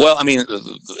 Well, I mean,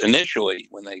 initially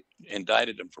when they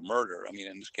indicted him for murder, I mean,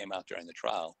 and this came out during the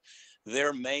trial,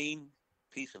 their main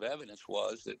piece of evidence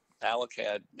was that Alec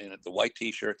had the white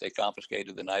T-shirt they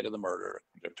confiscated the night of the murder,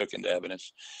 they took into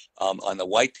evidence. On the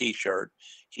white T-shirt,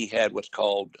 he had what's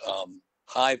called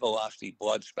high velocity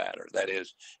blood spatter. That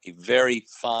is a very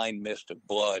fine mist of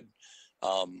blood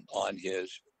on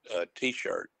his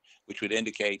T-shirt, which would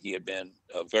indicate he had been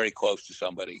very close to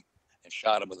somebody and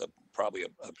shot him with probably a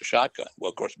shotgun.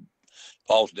 Well, of course,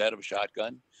 Paul's dead of a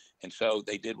shotgun. And so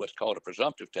they did what's called a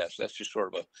presumptive test. That's just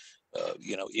sort of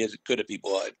could it be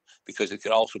blood? Because it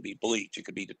could also be bleach. It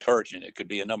could be detergent. It could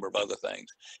be a number of other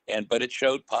things. But it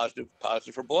showed positive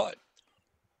for blood.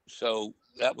 So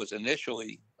that was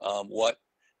initially what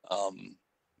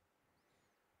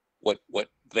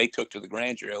they took to the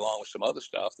grand jury, along with some other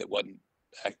stuff that wasn't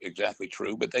exactly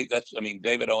true. But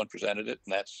David Owen presented it,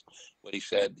 and that's what he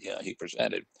said. He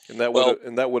presented. And that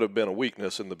would have been a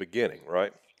weakness in the beginning,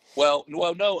 right? Well,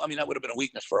 no. I mean, that would have been a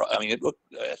weakness it looked.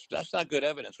 That's not good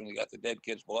evidence when you got the dead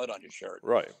kid's blood on your shirt.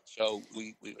 Right. So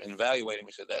we in evaluating,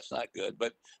 we said that's not good.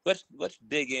 But let's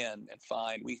dig in and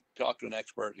find. We talked to an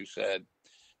expert who said,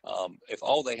 if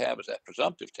all they have is that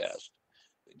presumptive test,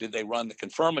 did they run the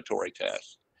confirmatory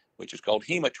test, which is called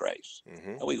hemotrace? Mm-hmm.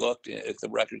 And we looked at the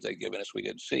records they'd given us. We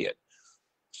didn't see it.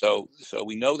 So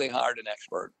we know they hired an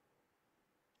expert,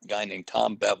 a guy named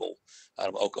Tom Bevel out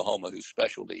of Oklahoma, whose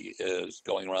specialty is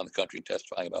going around the country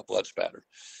testifying about blood spatter.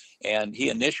 And he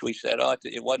initially said,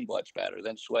 it wasn't blood spatter.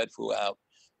 Then Swed flew out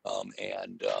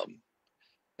and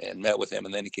met with him.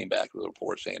 And then he came back with a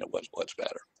report saying it was blood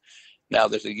spatter. Now,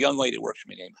 there's a young lady that works for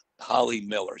me named Holly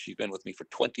Miller. She's been with me for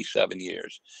 27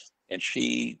 years. And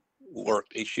she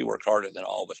worked harder than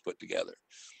all of us put together.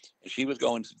 And she was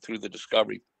going through the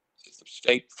discovery the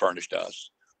state furnished us.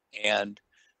 And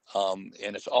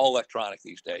it's all electronic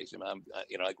these days. And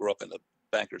I grew up in the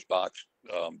banker's box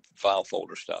file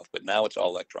folder stuff, but now it's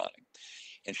all electronic.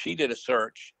 And she did a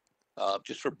search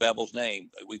just for Bevel's name.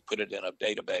 We put it in a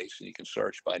database, and you can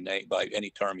search by name, by any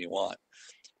term you want.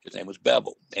 His name was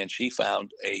Bevel, and she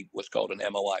found what's called an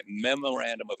MOI,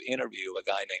 memorandum of interview, of a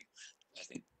guy named, I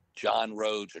think, John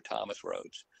Rhodes or Thomas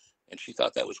Rhodes. And she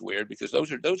thought that was weird because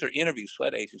those are interviews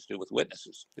SLED agents do with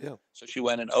witnesses. Yeah. So she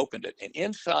went and opened it. And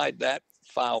inside that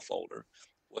file folder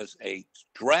was a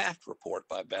draft report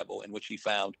by Bevel in which he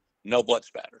found no blood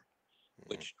spatter,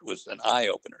 which was an eye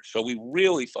opener. So we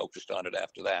really focused on it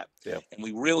after that. Yeah. And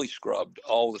we really scrubbed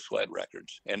all the SLED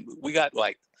records. And we got,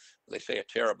 like they say, a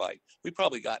terabyte. We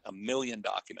probably got 1 million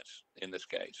documents in this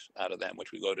case out of them,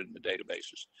 which we loaded in the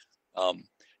databases.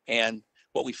 And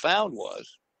what we found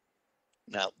was,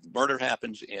 now, murder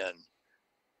happens in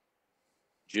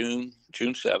June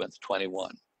 7th,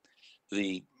 21.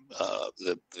 The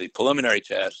preliminary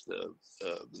test,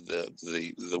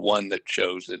 the one that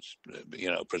shows it's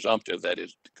presumptive, that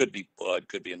is, could be blood,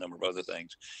 could be a number of other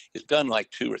things, is done like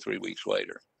 2 or 3 weeks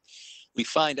later. We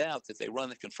find out that they run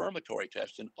the confirmatory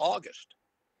test in August,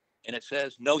 and it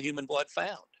says no human blood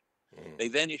found. They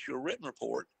then issue a written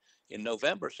report in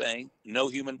November saying no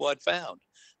human blood found.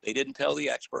 They didn't tell the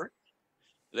expert.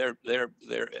 Their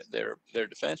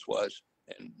defense was,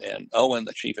 and Owen,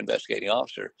 the chief investigating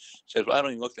officer, says, well, I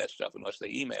don't even look at that stuff unless they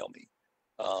email me.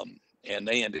 And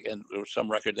there was some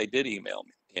record they did email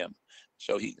him.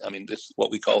 So this is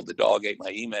what we called the dog ate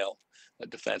my email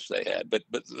defense they had. But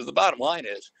the bottom line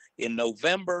is, in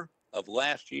November of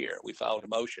last year, we filed a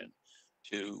motion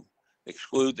to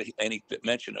exclude any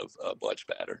mention of blood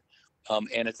spatter.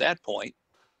 And at that point,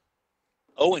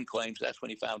 Owen claims that's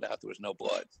when he found out there was no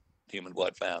human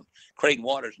blood found. Creighton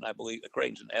Waters, and I believe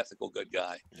Creighton's an ethical good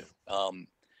guy,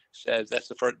 says that's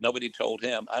the first, nobody told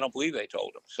him. I don't believe they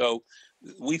told him. So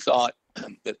we thought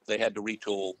that they had to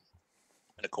retool.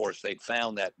 And of course, they'd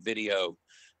found that video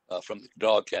from the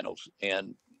dog kennels,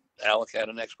 and Alec had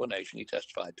an explanation. He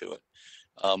testified to it.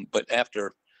 But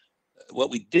after,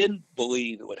 what we didn't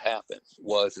believe would happen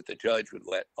was that the judge would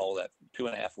let all that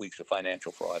 2.5 weeks of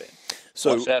financial fraud in.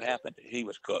 So once that happened, he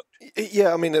was cooked.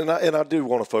 Yeah, I mean, and I do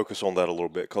want to focus on that a little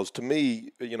bit, because to me,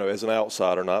 as an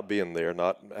outsider, not being there,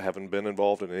 not having been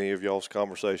involved in any of y'all's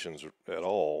conversations at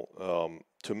all,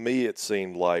 to me it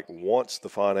seemed like once the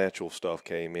financial stuff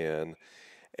came in,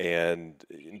 and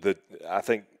I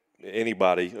think any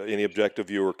objective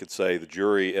viewer could say the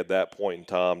jury at that point in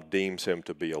time deems him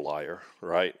to be a liar,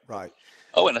 right? Right.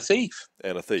 Oh, and a thief.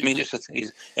 And a thief. I mean, just a thief,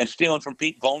 and stealing from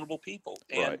vulnerable people.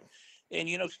 And, right.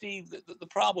 And Steve, the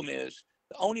problem is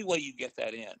the only way you get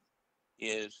that in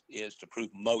is to prove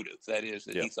motive. That is,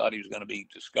 that he thought he was going to be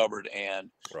discovered and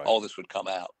all this would come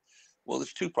out. Well,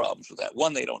 there's two problems with that.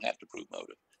 One, they don't have to prove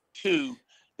motive. Two,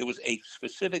 there was a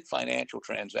specific financial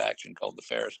transaction called the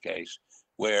Ferris case,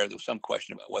 where there was some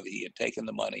question about whether he had taken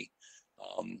the money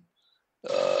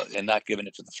and not given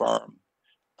it to the firm,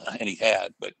 and he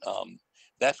had. But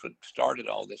that's what started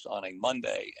all this on a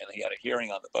Monday, and he had a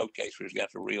hearing on the boat case where he was going to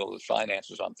have to reveal his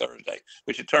finances on Thursday,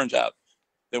 which it turns out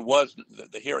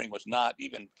the hearing was not.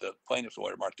 Even the plaintiff's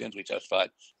lawyer, Mark Dinsley, testified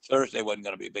Thursday wasn't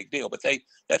going to be a big deal. But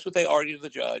that's what they argued to the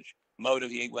judge. Motive: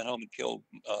 he went home and killed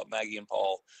Maggie and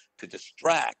Paul to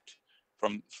distract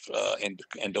from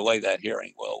and delay that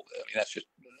hearing. Well, I mean, that's just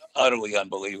utterly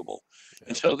unbelievable. Yeah.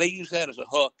 And so they used that as a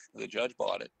hook. The judge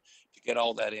bought it to get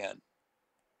all that in.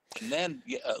 And then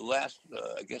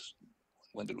I guess,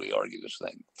 when did we argue this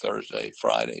thing? Thursday.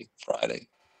 The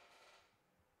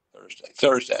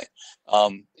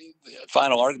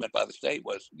final argument by the state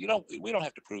was, we don't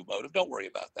have to prove motive. Don't worry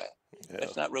about that. Yeah.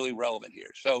 That's not really relevant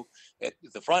here. So at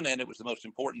the front end, it was the most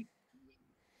important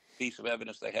piece of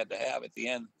evidence they had to have. At the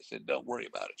end, they said, don't worry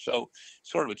about it. So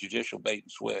sort of a judicial bait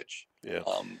and switch. Yeah.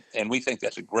 And we think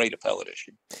that's a great appellate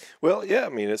issue. Well, yeah, I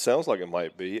mean, it sounds like it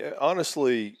might be.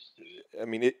 Honestly, I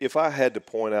mean, if I had to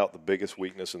point out the biggest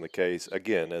weakness in the case,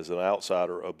 again, as an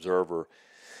outsider observer,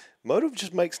 motive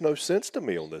just makes no sense to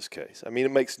me on this case. I mean,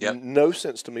 it makes no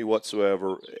sense to me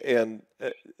whatsoever. And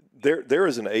there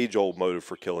is an age-old motive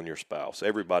for killing your spouse.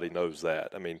 Everybody knows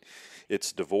that. I mean,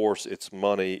 it's divorce, it's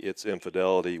money, it's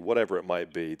infidelity, whatever it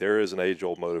might be. There is an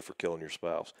age-old motive for killing your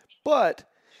spouse. But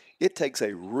it takes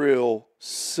a real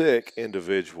sick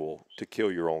individual to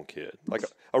kill your own kid, like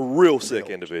a real sick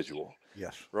individual.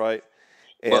 Yes. Right?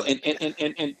 And, well,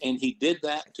 and he did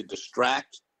that to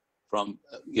distract from,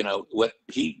 what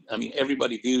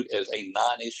everybody viewed as a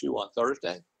non-issue on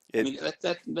Thursday.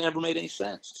 That never made any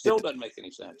sense. Still doesn't make any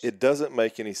sense. It doesn't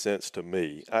make any sense to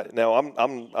me. Now I'm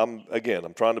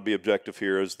trying to be objective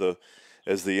here as the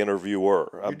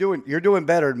interviewer. You're doing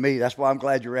better than me. That's why I'm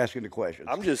glad you're asking the questions.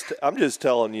 I'm just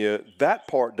telling you that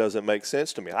part doesn't make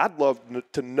sense to me. I'd love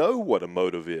to know what a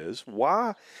motive is.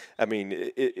 Why? I mean,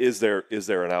 is there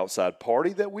an outside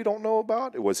party that we don't know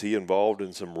about? Was he involved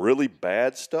in some really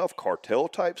bad stuff, cartel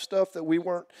type stuff that we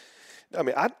weren't? I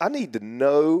mean, I need to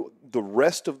know the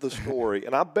rest of the story,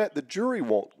 and I bet the jury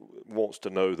wants to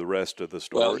know the rest of the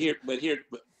story. Well, but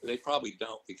they probably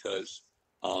don't, because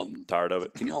tired of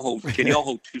it. Can y'all hold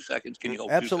 2 seconds? Can you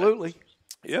hold Absolutely. 2 seconds?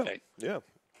 Yeah. Okay. Yeah.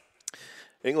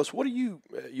 English, what are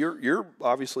you're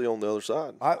obviously on the other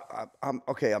side. I'm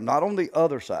okay. I'm not on the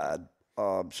other side.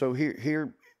 So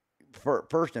here,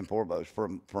 first and foremost,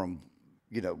 from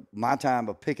my time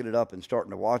of picking it up and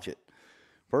starting to watch it,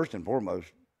 first and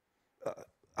foremost,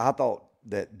 I thought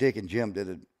that Dick and Jim did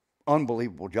an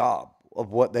unbelievable job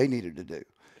of what they needed to do.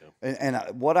 Yeah.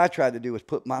 And what I tried to do was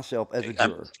put myself as a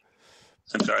juror.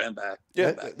 I'm sorry, I'm back.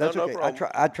 Yeah, that's okay. No,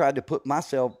 I tried to put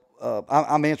myself.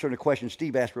 I'm answering the question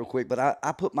Steve asked real quick, but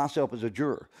I put myself as a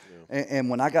juror. Yeah. And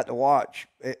when I got to watch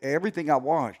everything I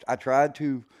watched, I tried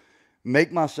to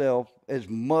make myself as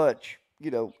much,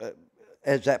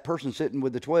 as that person sitting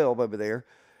with the 12 over there.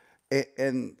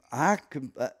 And I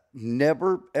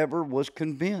never, ever was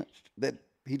convinced that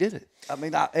he did it. I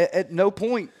mean, at no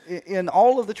point in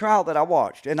all of the trial that I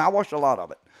watched, and I watched a lot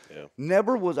of it,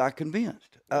 never was I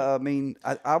convinced. I mean,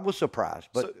 I was surprised.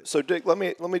 But so Dick, let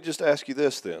me just ask you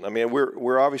this then. I mean,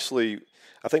 we're obviously,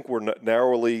 I think we're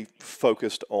narrowly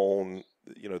focused on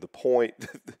the point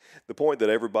that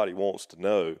everybody wants to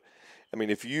know. I mean,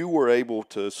 if you were able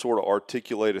to sort of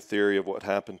articulate a theory of what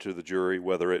happened to the jury,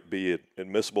 whether it be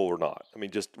admissible or not, I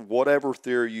mean, just whatever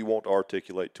theory you want to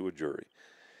articulate to a jury,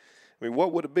 I mean,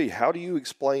 what would it be? How do you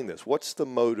explain this? What's the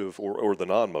motive or the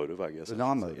non-motive, I guess? The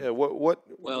non-motive. Yeah,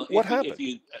 what happened?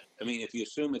 If you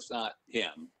assume it's not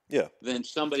him, yeah, then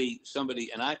somebody,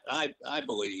 and I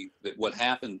believe that what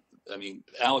happened, I mean,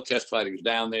 Alex testified he was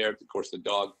down there. Of course, the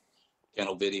dog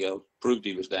kennel video proved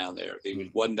he was down there. He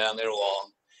wasn't down there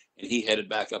long, and he headed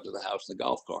back up to the house in the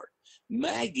golf cart.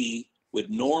 Maggie would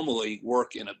normally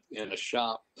work in a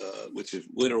shop, which is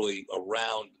literally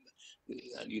around.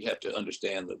 You'd have to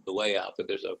understand the layout, but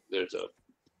there's a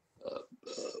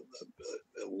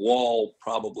wall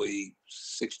probably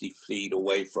 60 feet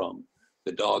away from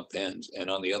the dog pens, and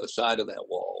on the other side of that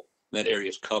wall, that area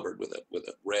is covered with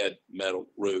a red metal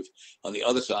roof. On the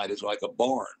other side is like a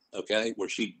barn, okay, where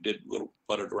she did little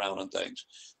buttered around on things.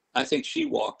 I think she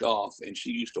walked off, and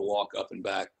she used to walk up and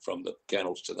back from the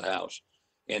kennels to the house.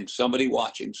 And somebody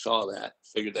watching saw that,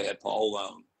 figured they had Paul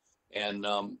alone,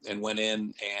 and went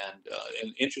in.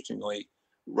 And interestingly,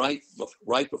 right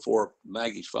before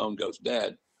Maggie's phone goes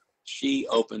dead, she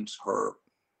opens her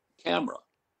camera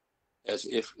as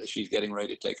if she's getting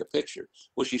ready to take a picture.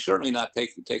 Well, she's certainly not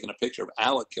taking a picture of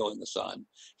Alec killing the son.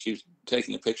 She's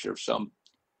taking a picture of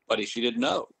somebody she didn't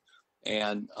know.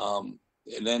 And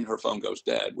then her phone goes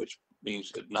dead, which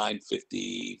means at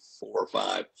 9:54 or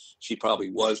 5, she probably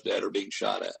was dead or being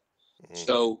shot at. Mm-hmm.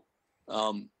 So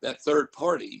that third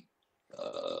party,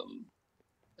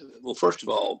 well, first of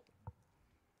all,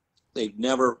 they've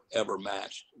never, ever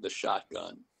matched the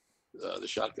shotgun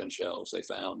shells they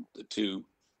found, the 2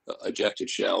 ejected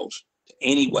shells, to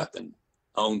any weapon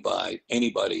owned by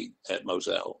anybody at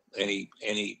Moselle, any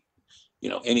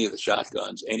of the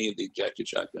shotguns, any of the ejected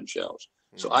shotgun shells.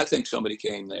 Mm-hmm. So I think somebody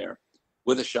came there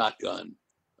with a shotgun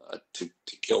to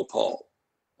kill Paul.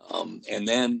 And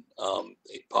then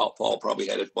Paul probably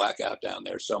had his blackout down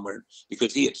there somewhere,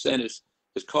 because he had sent his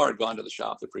car had gone to the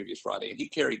shop the previous Friday, and he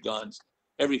carried guns.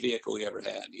 Every vehicle he ever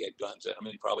had, he had guns in him,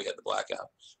 and he probably had the blackout.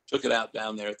 Took it out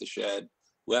down there at the shed,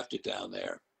 left it down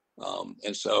there.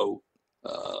 And so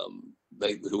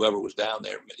whoever was down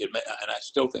there, and I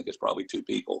still think it's probably 2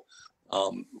 people,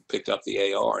 picked up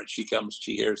the AR, and she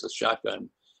hears the shotgun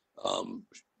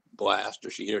blast,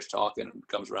 or she hears talking, and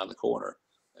comes around the corner,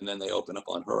 and then they open up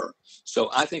on her. So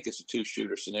I think it's a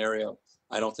 2-shooter scenario.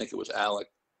 I don't think it was Alec.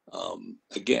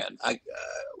 Again, I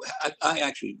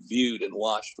actually viewed and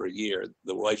watched for a year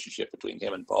the relationship between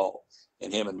him and Paul,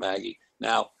 and him and Maggie.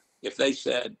 Now, if they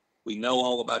said, we know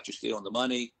all about you stealing the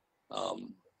money,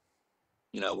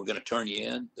 we're going to turn you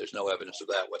in, there's no evidence of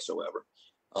that whatsoever.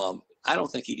 I don't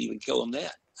think he'd even kill him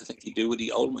then. I think he'd do what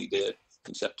he ultimately did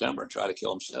in September and try to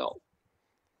kill himself.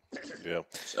 Yeah.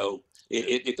 So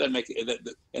it doesn't make it.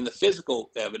 And the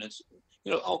physical evidence,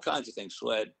 all kinds of things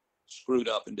screwed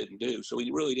up and didn't do. So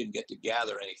we really didn't get to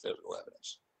gather any physical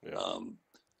evidence. Yeah.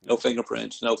 No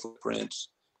fingerprints, no footprints.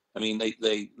 I mean,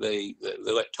 they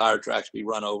let tire tracks be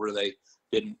run over. They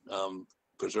didn't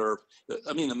preserve.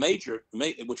 I mean, the major,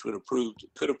 which could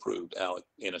have proved Alec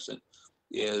innocent,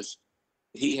 is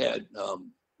he had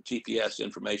GPS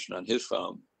information on his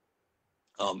phone,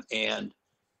 and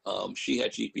she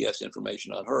had GPS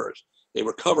information on hers. They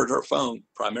recovered her phone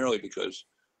primarily because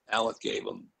Alec gave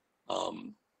them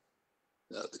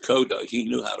the code. He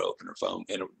knew how to open her phone,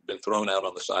 and it had been thrown out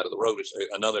on the side of the road. It's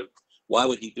another. Why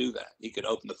would he do that? He could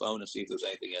open the phone and see if there's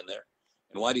anything in there.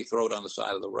 And why do you throw it on the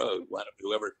side of the road?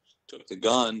 Whoever took the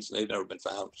guns, they've never been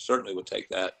found, certainly would take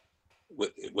that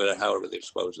with however they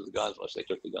disposed of the guns, unless they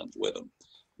took the guns with them.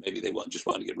 Maybe they just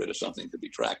wanted to get rid of something to be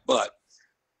tracked. But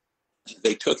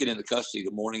they took it into custody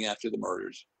the morning after the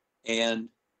murders and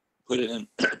put it in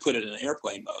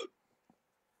airplane mode.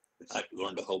 I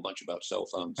learned a whole bunch about cell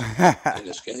phones in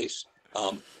this case.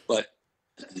 But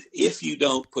if you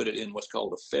don't put it in what's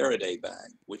called a Faraday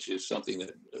bag, which is something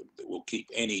that will keep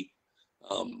any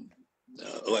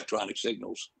electronic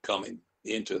signals coming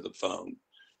into the phone,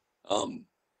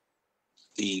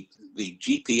 the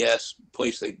GPS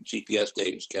place the GPS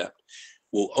data is kept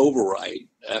will override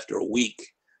after a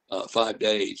week, 5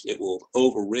 days. It will have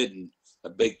overridden a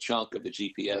big chunk of the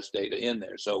GPS data in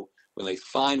there. So when they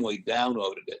finally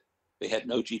downloaded it, they had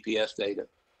no GPS data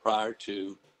prior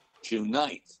to June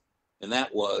 9th. And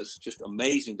that was just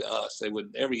amazing to us.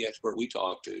 Every expert we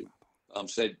talked to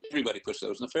said everybody puts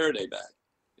those in the Faraday bag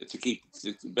to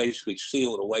basically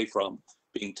seal it away from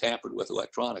being tampered with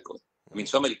electronically. I mean,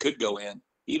 somebody could go in,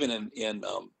 even in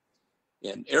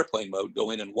airplane mode, go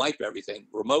in and wipe everything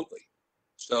remotely.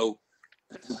 So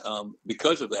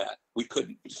because of that, we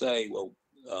couldn't say, well,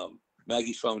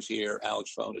 Maggie's phone's here,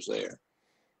 Alex's phone is there.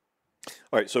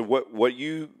 All right. So what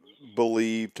you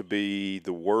believe to be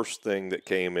the worst thing that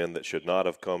came in that should not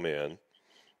have come in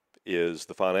is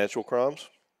the financial crimes?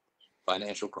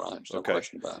 Financial crimes, no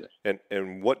question about it.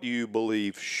 And what do you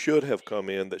believe should have come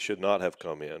in that should not have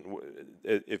come in?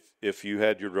 If you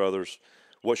had your druthers,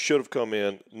 what should have come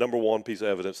in, number one piece of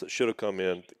evidence that should have come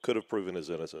in that could have proven his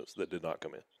innocence that did not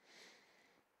come in?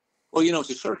 Well, it's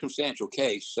a circumstantial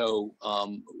case. So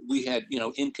we had,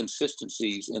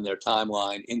 inconsistencies in their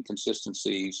timeline,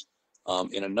 inconsistencies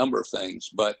in a number of things.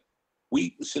 But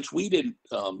since we didn't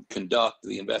conduct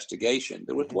the investigation,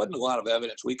 there wasn't a lot of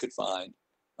evidence we could find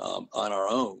on our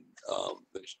own.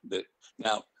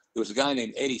 Now, there was a guy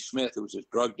named Eddie Smith who was a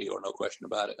drug dealer, no question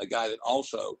about it. A guy that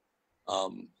also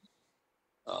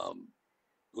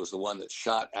was the one that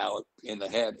shot Alex in the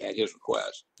head at his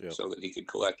request, so that he could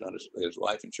collect on his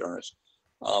life insurance.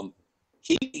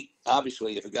 He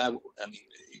obviously, if a guy,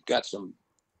 he got some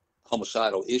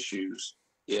homicidal issues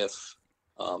if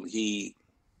he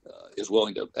is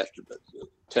willing to, after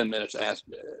 10 minutes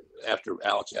after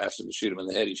Alex asked him to shoot him in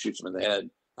the head, he shoots him in the head,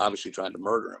 obviously trying to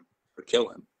murder him or kill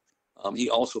him. He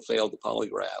also failed the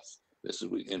polygraph. This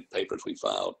is in papers we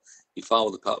filed. He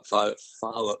failed the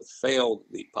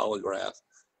polygraph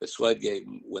that SLED gave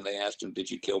him when they asked him, "Did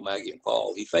you kill Maggie and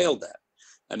Paul?" He failed that.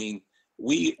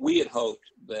 We had hoped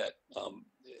that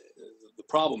the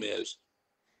problem is,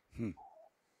 I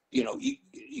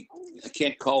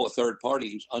can't call a third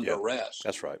party who's under arrest.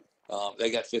 That's right.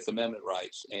 They got Fifth Amendment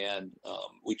rights, and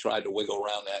we tried to wiggle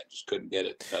around that, just couldn't get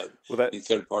it. The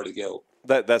third party guilt.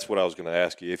 That's what I was going to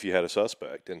ask you, if you had a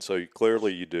suspect, and so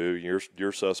clearly you do.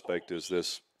 Your suspect is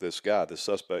this guy, this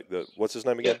suspect. What's his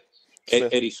name again?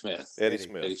 Eddie Smith. Eddie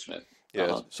Smith. Eddie Smith. Yeah.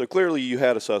 Uh-huh. So clearly you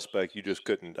had a suspect. You just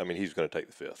couldn't. He's going to take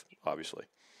the fifth, obviously.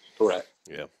 Correct.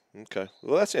 Yeah. Okay.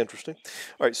 Well, that's interesting.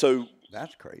 All right. So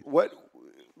that's crazy.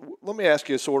 Let me ask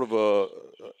you sort of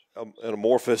an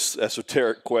amorphous,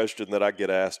 esoteric question that I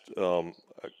get asked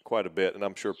quite a bit, and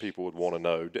I'm sure people would want to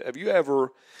know. Have you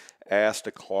ever asked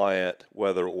a client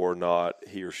whether or not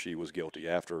he or she was guilty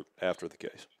after the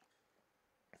case?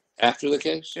 After the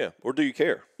case? Yeah. Or do you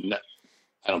care? No,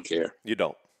 I don't care. You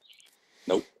don't?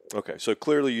 Nope. Okay, so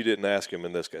clearly you didn't ask him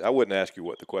in this case. I wouldn't ask you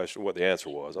what the answer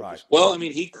was. Right. Well,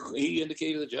 he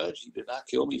indicated to the judge he did not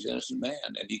kill me. He's an innocent man,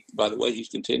 and by the way, he's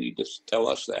continued to tell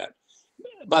us that.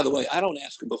 By the way, I don't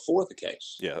ask him before the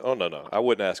case. Yeah. Oh no, I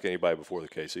wouldn't ask anybody before the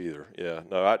case either. Yeah.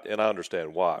 No, I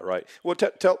understand why. Right. Well,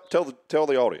 tell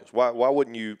the audience why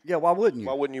wouldn't you? Yeah. Why wouldn't you?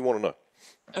 Why wouldn't you want to know?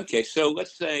 Okay, so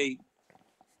let's say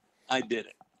I did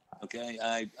it. Okay,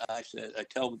 I said I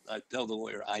tell the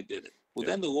lawyer I did it. Well,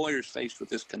 then the lawyer's faced with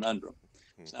this conundrum.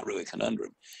 It's not really a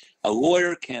conundrum. A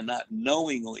lawyer cannot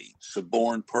knowingly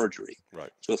suborn perjury. Right.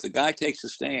 So if the guy takes a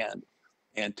stand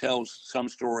and tells some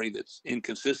story that's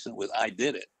inconsistent with "I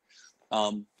did it,"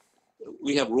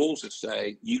 we have rules that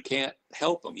say you can't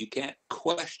help him, you can't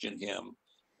question him.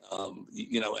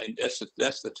 And that's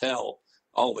the tell.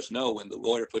 All of us know when the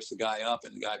lawyer puts the guy up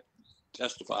and the guy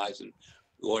testifies and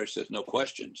the lawyer says no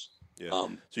questions. Yeah.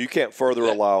 So you can't further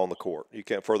rely on the court. You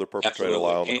can't further perpetrate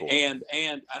rely on the court. And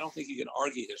I don't think you can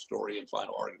argue his story in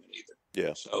final argument either.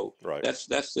 Yeah. So right. That's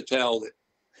the tell that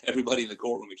everybody in the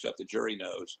courtroom except the jury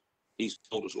knows. He's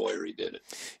told his lawyer he did it.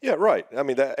 Yeah, right.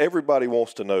 That everybody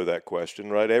wants to know that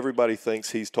question, right? Everybody thinks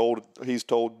he's told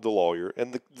the lawyer,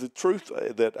 and the truth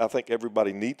that I think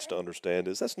everybody needs to understand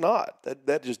is that's not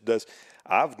that just does.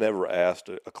 I've never asked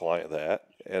a client that,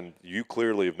 and you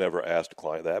clearly have never asked a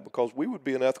client that, because we would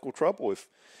be in ethical trouble if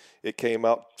it came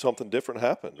out something different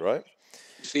happened, right?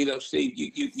 See, though, Steve,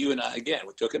 you and I again,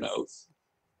 we took an oath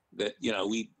that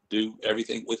we do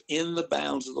everything within the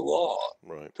bounds of the law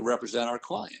to represent our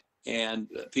client. And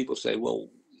people say, well,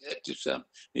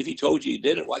 if he told you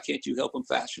did it, why can't you help him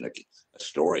fashion a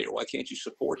story, or why can't you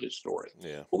support his story?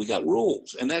 Yeah. Well, we got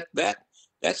rules, and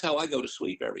that's how I go to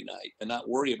sleep every night and not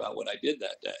worry about what I did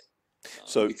that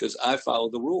day. Because I follow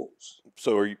the rules.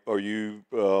 So are you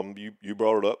you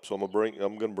brought it up, so I'm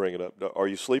gonna bring it up. Are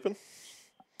you sleeping?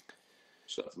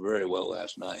 Slept very well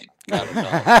last night. Not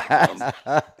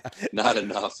enough. Not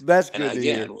enough. That's good. And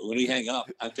again, when we hang up,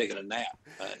 I'm taking a nap.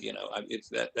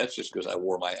 That's just because I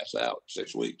wore my ass out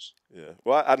 6 weeks. Yeah.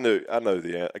 Well, I know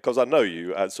the answer because I know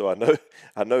you. So I know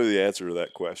the answer to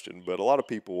that question. But a lot of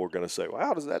people are going to say, "Well,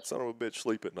 how does that son of a bitch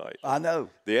sleep at night?" I know.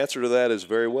 The answer to that is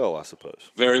very well, I suppose.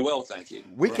 Very well, thank you.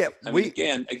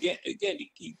 Again,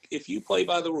 if you play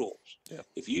by the rules,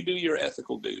 if you do your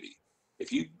ethical duty,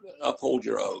 if you uphold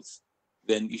your oath,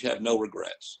 then you have no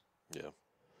regrets. Yeah.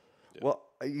 Well,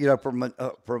 from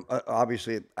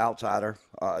obviously an outsider,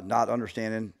 not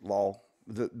understanding law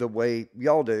the way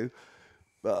y'all do,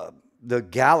 the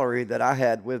gallery that I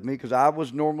had with me, because I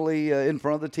was normally in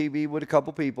front of the TV with a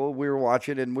couple people, we were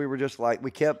watching, and we were just like,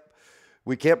 we kept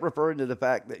referring to the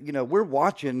fact that, we're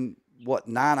watching 9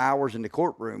 hours in the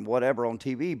courtroom, whatever, on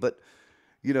TV, but,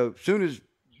 as soon as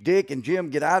Dick and Jim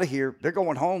get out of here, they're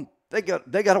going home. They got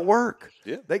to work.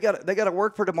 Yeah. They got to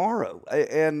work for tomorrow.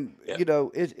 And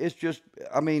it's just,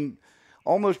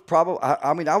 almost probably,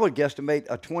 I mean, I would guesstimate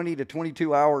a 20 to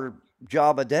 22 hour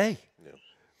job a day. Yeah.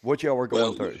 What y'all were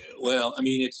going through? Well, I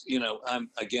mean, it's, I am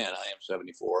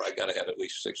 74. I got to have at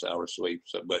least 6 hours sleep.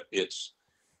 So, but it's,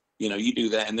 you do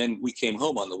that. And then we came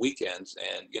home on the weekends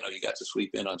and, you got to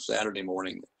sleep in on Saturday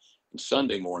morning and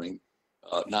Sunday morning.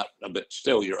 But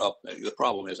still you're up. The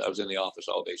problem is I was in the office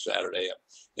all day Saturday,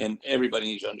 and everybody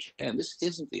needs to understand this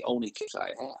isn't the only case I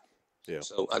have. Yeah.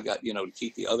 So I've got, to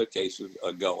keep the other cases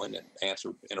going and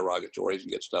answer interrogatories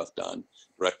and get stuff done,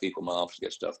 direct people in my office,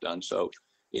 get stuff done. So,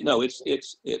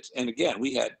 it's, and again,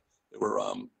 we had 4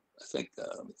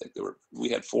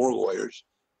 lawyers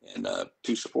and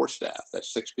 2 support staff.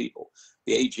 That's 6 people.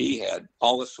 The AG had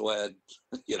all the SLED,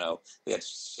 they had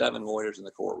 7 lawyers in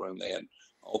the courtroom. They had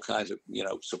all kinds of,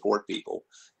 support people.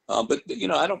 But,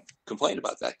 I don't complain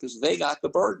about that because they got the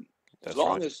burden. As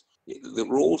long as the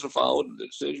rules are followed and the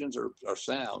decisions are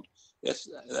sound,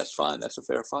 that's fine. That's a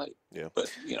fair fight. Yeah.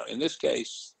 But, in this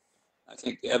case, I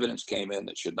think the evidence came in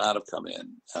that should not have come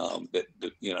in, that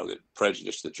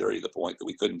prejudiced the jury to the point that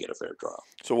we couldn't get a fair trial.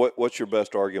 So what's your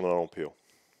best argument on appeal?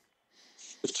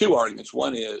 There's 2 arguments.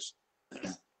 One is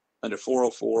under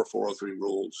 404, 403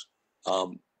 rules,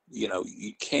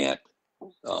 you can't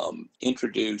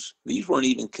introduce, these weren't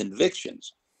even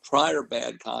convictions, prior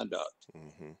bad conduct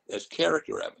as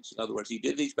character evidence. In other words, he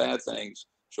did these bad things,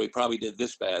 so he probably did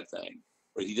this bad thing,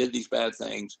 or he did these bad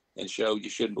things and show you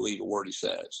shouldn't believe a word he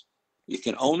says. It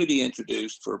can only be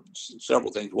introduced for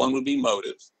several things. One would be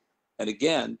motive. And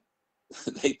again, I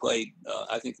think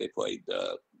they played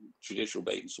judicial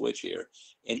bait and switch here.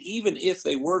 And even if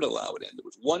they were to allow it in, there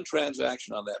was one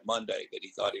transaction on that Monday that he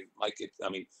thought he might get,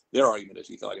 their argument is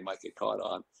he thought he might get caught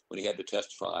on when he had to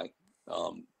testify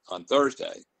on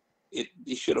Thursday.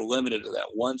 He should have limited to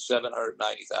that one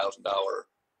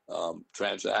 $790,000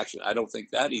 transaction. I don't think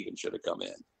that even should have come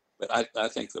in. But I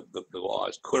think the law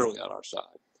is clearly on our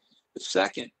side. The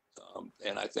second,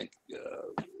 and I think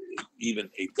even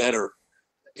a better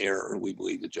error we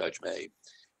believe the judge made,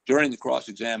 during the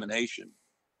cross-examination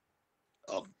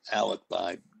of Alec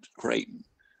by Creighton,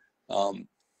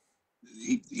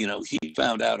 he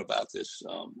found out about this,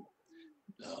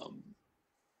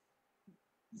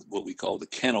 what we call the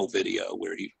kennel video,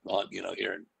 where he,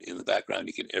 here in the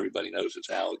background, everybody knows it's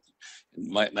Alec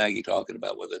and Maggie talking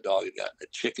about whether the dog had gotten a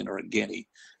chicken or a guinea.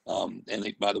 And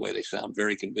by the way, they sound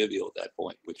very convivial at that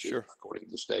point, which is, according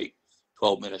to the state,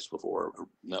 8 minutes before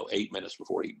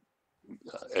he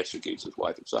executes his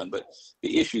wife and son. But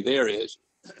the issue there is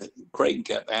Creighton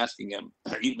kept asking him,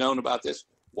 you've known about this.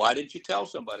 Why didn't you tell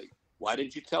somebody? Why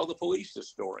didn't you tell the police this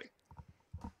story?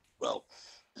 Well,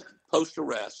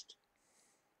 post-arrest,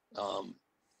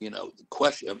 the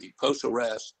question,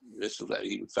 post-arrest, this was that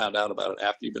he found out about it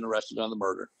after he'd been arrested on the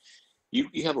murder. You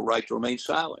have a right to remain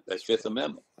silent. That's Fifth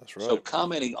Amendment. That's right. So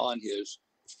commenting on his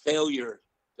failure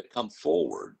to come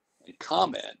forward and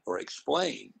comment or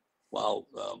explain while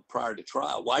prior to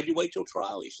trial, why'd you wait till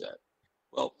trial? He said.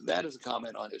 Well, that is a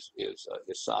comment on his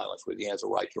silence, where he has a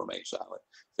right to remain silent.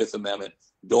 Fifth Amendment.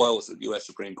 Doyle is a U.S.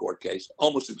 Supreme Court case,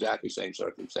 almost exactly same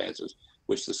circumstances,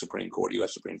 which the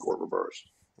U.S. Supreme Court reversed.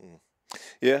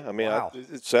 Yeah, wow.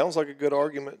 It sounds like a good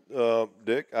argument,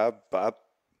 Dick. I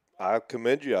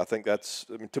commend you. I think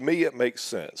to me, it makes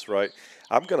sense, right?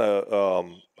 I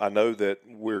know that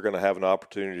we're going to have an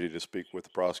opportunity to speak with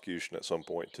the prosecution at some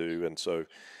point too. And so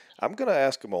I'm going to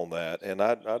ask them on that, and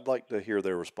I'd like to hear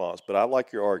their response. But I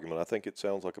like your argument. I think it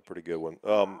sounds like a pretty good one.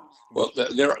 Well,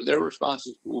 their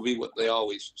responses will be what they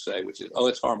always say, which is, "Oh,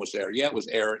 it's harmless error." Yeah, it was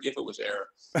error. If it was error,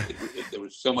 there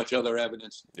was so much other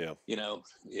evidence. Yeah, the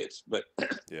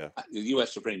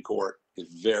U.S. Supreme Court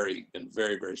is been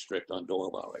very, very strict on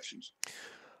Doyle violations.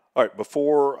 All right,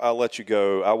 before I let you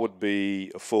go, I would be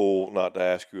a fool not to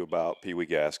ask you about Pee Wee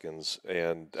Gaskins,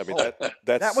 and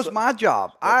that was my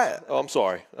job. I'm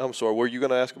sorry. Were you going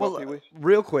to ask about Pee Wee?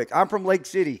 Real quick, I'm from Lake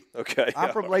City. Okay,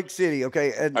 I'm from Lake City.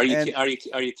 Okay, are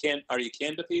you kin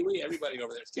to Pee Wee? Everybody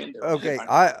over there is kin to him. Okay,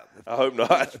 I hope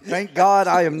not. Thank God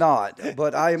I am not,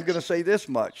 but I am going to say this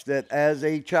much: that as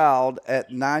a child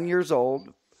at 9 years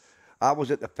old, I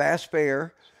was at the Fast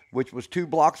Fair, which was 2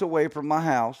 blocks away from my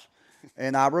house.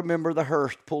 And I remember the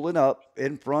hearse pulling up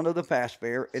in front of the Fast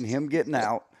Fair and him getting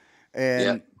out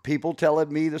and people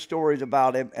telling me the stories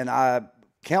about him. And I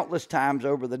countless times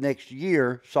over the next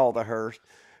year saw the hearse,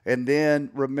 and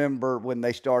then remember when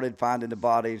they started finding the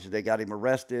bodies, they got him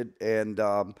arrested. And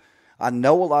I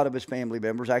know a lot of his family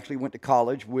members. Actually went to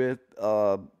college with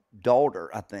Dalder,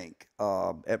 I think,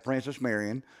 at Francis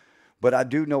Marion. But I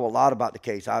do know a lot about the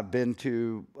case. I've been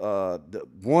to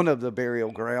one of the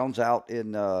burial grounds out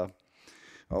in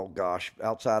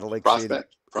outside of Lake City.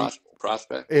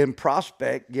 Prospect? In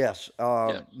Prospect, yes,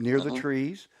 Yeah. near the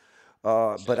trees.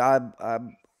 But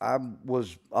I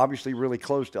was obviously really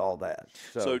close to all that.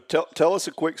 So tell us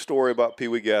a quick story about Pee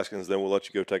Wee Gaskins, then we'll let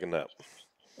you go take a nap.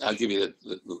 I'll give you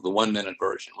the 1 minute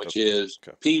version, which is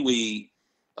Pee Wee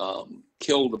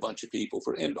killed a bunch of people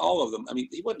and all of them. I mean,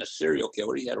 he wasn't a serial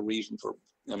killer. He had a reason for.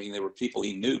 I mean, they were people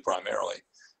he knew primarily.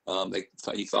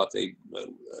 He thought they,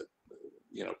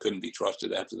 couldn't be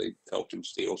trusted after they helped him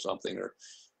steal something, or,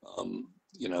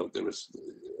 there was.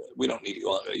 We don't need to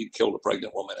go on. He killed a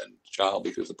pregnant woman and child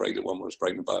because the pregnant woman was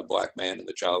pregnant by a black man and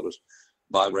the child was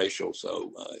biracial.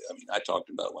 So, I talked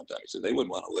about it one time. He said they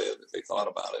wouldn't want to live if they thought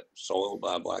about it, soiled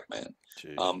by a black man.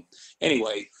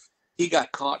 Anyway, he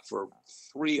got caught for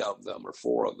 3 of them or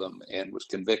 4 of them and was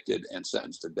convicted and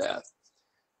sentenced to death.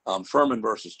 Furman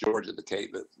versus Georgia,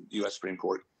 the U.S. Supreme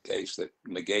Court case that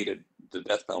negated the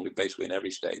death penalty basically in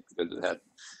every state because it had,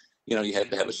 you had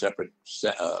to have a separate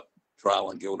trial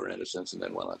on guilt or innocence and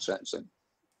then one on sentencing.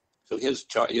 So his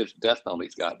death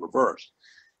penalties got reversed.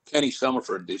 Kenny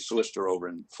Summerford, the solicitor over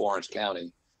in Florence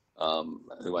County,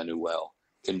 who I knew well,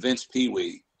 convinced Pee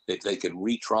Wee that they could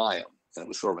retry him, and it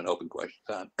was sort of an open question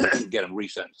time, get him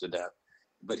resentenced to death.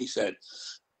 But he said,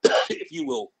 if you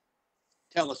will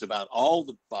tell us about all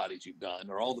the bodies you've done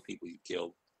or all the people you've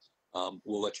killed,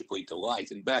 we'll let you plead to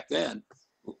life. And back then,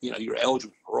 you're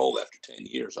eligible for parole after 10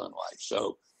 years on life.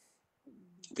 So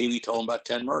Pee Wee told him about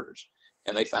 10 murders,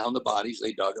 and they found the bodies,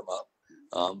 they dug them up.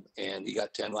 And he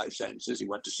got 10 life sentences. He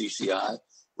went to CCI,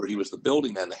 where he was the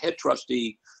building man, the head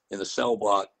trustee in the cell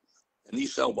block. And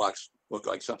these cell blocks look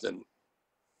like something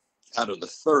out of the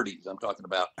 30s. I'm talking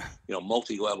about,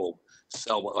 multi-level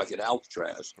cell block, like at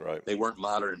Alcatraz. Right. They weren't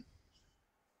modern,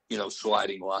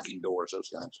 sliding, locking doors, those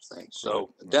kinds of things.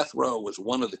 So death row was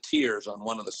one of the tiers on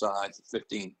one of the sides,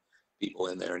 15 people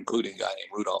in there, including a guy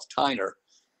named Rudolph Tyner,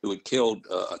 who had killed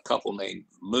a couple named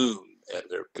Moon at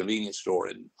their convenience store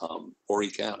in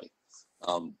Horry County.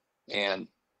 And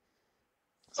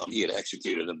he had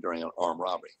executed them during an armed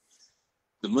robbery.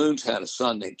 The Moons had a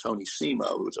son named Tony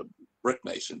Simo, who was a brick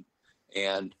mason.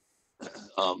 And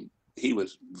he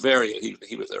was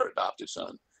he was their adopted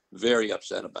son, very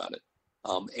upset about it.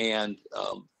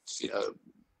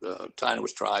 Tyner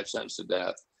was tried, sentenced to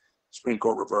death. Supreme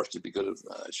Court reversed it because of,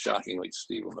 shockingly,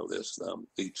 Steve will know this,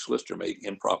 the solicitor made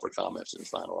improper comments in his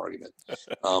final argument.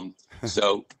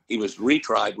 So he was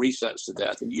retried, resentenced to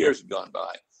death, and years had gone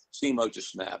by. Simo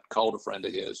just snapped, called a friend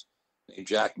of his named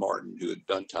Jack Martin, who had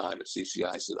done time at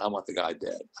CCI, said, I want the guy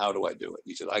dead. How do I do it?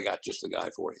 He said, I got just the guy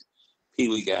for you. Pee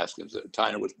Wee Gaskins.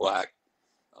 Tyner was black.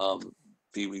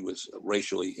 Pee Wee was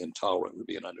racially intolerant, would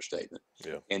be an understatement.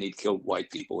 Yeah. And he'd killed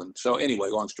white people. And so anyway,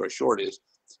 long story short is,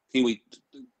 Pee Wee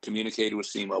communicated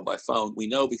with Simo by phone. We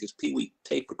know because Pee Wee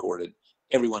tape recorded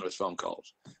every one of his phone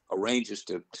calls, arranges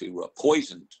to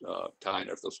poison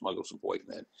Tyner if they'll smuggle some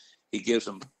poison in. He gives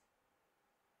him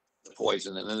the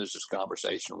poison, and then there's this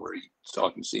conversation where he's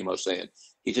talking to Simo saying,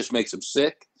 he just makes him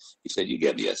sick. He said, you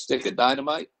give me a stick of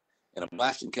dynamite and a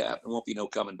blasting cap, there won't be no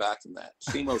coming back from that.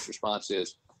 Simo's response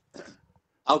is,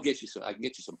 I can get you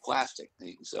some plastic. And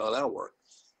he said, oh, that'll work.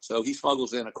 So he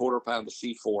smuggles in a quarter pound of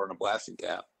C4 and a blasting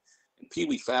cap. And Pee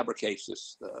Wee fabricates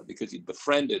this because he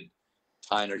befriended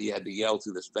Tyner. He had to yell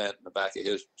through this vent in the back of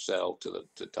his cell to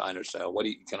Tyner's cell.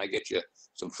 Can I get you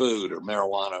some food or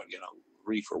marijuana,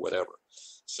 reefer, whatever.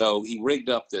 So he rigged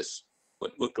up this,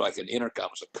 what looked like an intercom,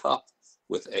 it was a cup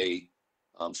with a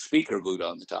speaker glued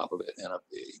on the top of it. And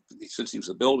since he was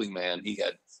a building man, he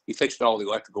fixed all the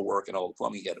electrical work and all the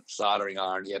plumbing. He had a soldering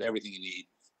iron. He had everything he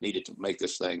needed to make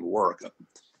this thing work.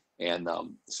 And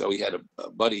so he had a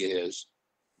buddy of his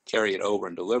carry it over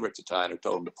and deliver it to Tyner,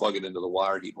 told him to plug it into the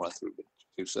wire he'd run through the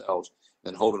 2 cells,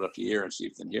 then hold it up to your ear and see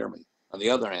if you can hear me. On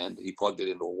the other hand, he plugged it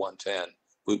into a 110,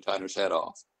 blew Tyner's head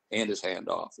off and his hand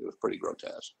off. It was pretty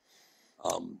grotesque.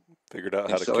 Figured out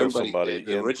how to kill somebody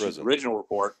in prison. The original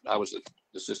report, I was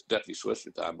assistant deputy solicitor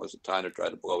at the time, was that Tyner tried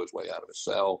to blow his way out of his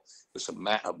cell with a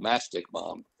matchstick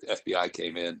bomb. The FBI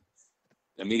came in,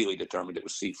 immediately determined it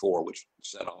was C4, which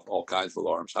set off all kinds of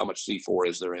alarms. How much C4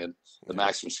 is there in the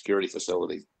maximum security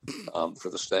facility for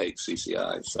the state,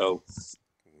 CCI? So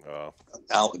a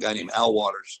guy named Al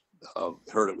Waters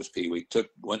heard it was Pee Wee,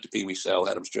 went to Pee Wee's cell,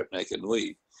 had him strip naked and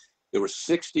leave. There were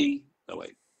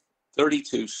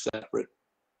 32 separate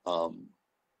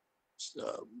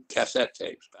cassette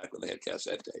tapes back when they had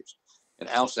cassette tapes. And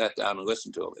Al sat down and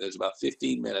listened to them. There's about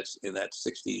 15 minutes in that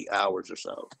 60 hours or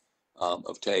so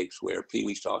of tapes where Pee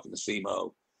Wee's talking to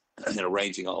Simo and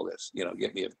arranging all this. He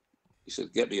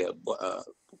said, get me a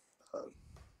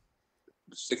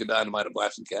stick of dynamite, a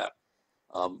blasting cap,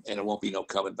 and it won't be no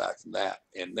coming back from that.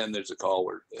 And then there's a call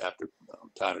where after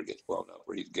Tyner gets blown up,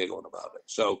 where he's giggling about it.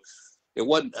 So it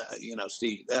wasn't,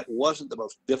 Steve, that wasn't the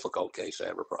most difficult case I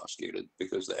ever prosecuted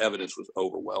because the evidence was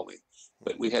overwhelming.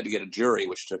 But we had to get a jury,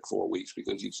 which took 4 weeks,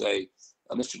 because you'd say,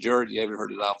 Mr. Jury, you ever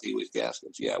heard of Al Pee-wee's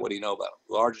gaskets? Yeah, what do you know about him?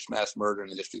 Largest mass murder in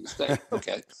the history of the state.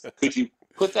 Okay. Could you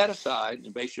put that aside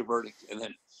and base your verdict and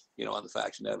then, on the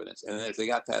facts and evidence? And then if they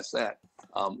got past that,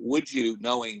 would you,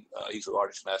 knowing he's the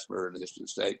largest mass murderer in the history of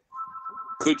the state,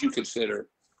 could you consider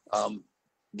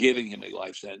giving him a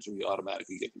life sentence, or you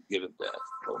automatically give him death?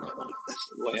 Hold on,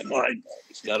 landline.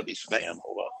 It's got to be spam.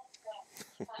 Hold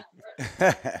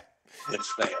on.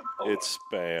 It's spam. It's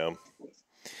spam.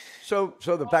 So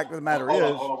the fact of the matter is,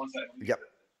 hold on 1 second. Yep.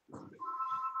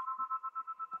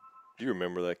 Do you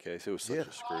remember that case? It was such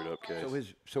a screwed up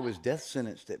case. So his death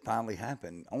sentence that finally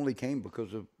happened only came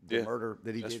because of the murder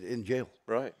that he did in jail.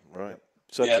 Right.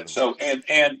 So and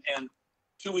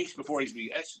 2 weeks before he's being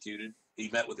executed, he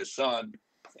met with his son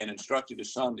and instructed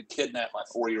his son to kidnap my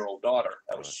 4-year-old daughter.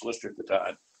 I was a solicitor at the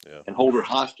time, and hold her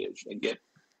hostage and get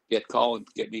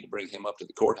me to bring him up to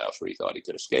the courthouse where he thought he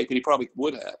could escape, and he probably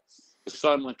would have. His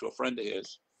son went to a friend of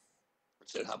his and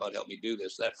said, "How about help me do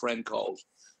this?" That friend calls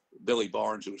Billy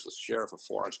Barnes, who was the sheriff of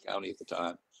Florence County at the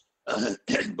time.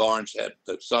 Barnes had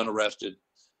the son arrested,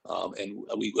 and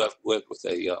we left with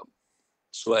a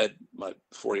sled. My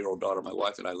 4-year-old daughter, my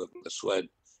wife, and I lived with a sled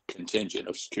contingent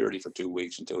of security for 2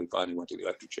 weeks until we finally went to the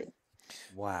electric chair.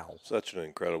 Wow. Such an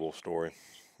incredible story.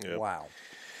 Yeah. Wow.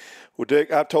 Well,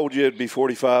 Dick, I told you it'd be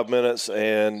 45 minutes,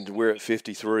 and we're at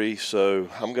 53, so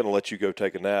I'm going to let you go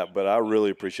take a nap. But I really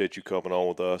appreciate you coming on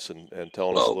with us and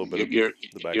telling us a little bit of the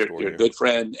backstory. You're a good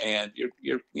friend, and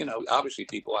you're obviously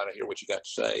people want to hear what you got to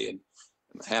say, and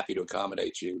I'm happy to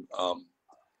accommodate you.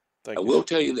 I will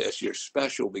tell you this: you're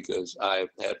special because I've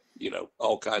had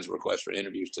all kinds of requests for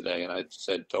interviews today, and I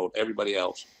told everybody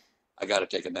else I got to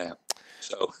take a nap.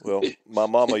 So well, my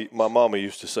mama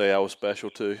used to say I was special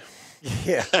too.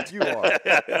 Yeah, you are.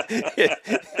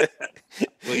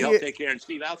 Well, y'all take care. And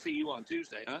Steve, I'll see you on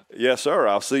Tuesday, huh? Yes, sir.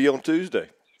 I'll see you on Tuesday.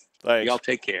 Thanks. Y'all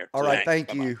take care. All right, thank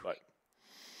Bye-bye. you. Bye.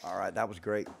 All right, that was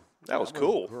great. That was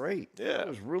cool. Great. Yeah. That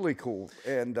was really cool.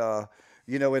 And,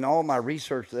 in all my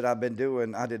research that I've been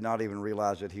doing, I did not even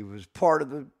realize that he was part of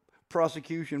the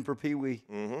prosecution for Pee-wee.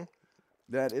 Mm-hmm.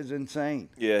 That is insane.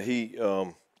 Yeah, he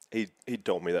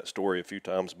told me that story a few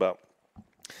times about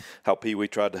how Pee-wee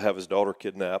tried to have his daughter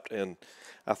kidnapped, and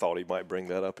I thought he might bring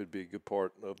that up. It'd be a good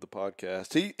part of the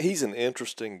podcast. He's an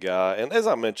interesting guy, and as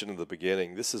I mentioned in the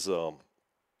beginning, this is a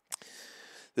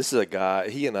guy.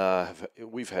 He and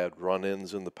we've had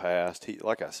run-ins in the past.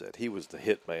 Like I said, he was the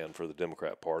hitman for the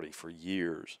Democrat Party for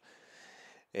years,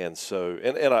 and so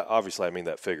and obviously I mean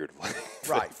that figuratively,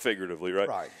 right? Figuratively, right?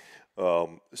 Right.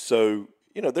 So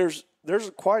there's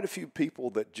quite a few people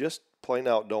that just plain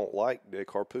out don't like Dick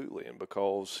Harpootlian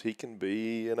because he can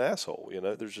be an asshole.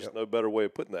 There's just no better way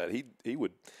of putting that. He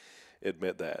would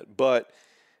admit that. But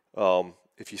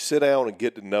if you sit down and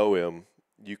get to know him,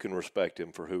 you can respect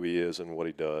him for who he is and what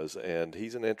he does. And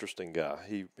he's an interesting guy.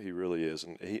 He really is.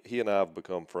 And he and I have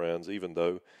become friends, even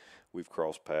though we've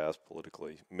crossed paths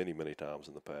politically many, many times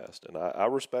in the past. And I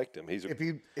respect him. If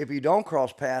you don't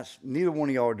cross paths, neither one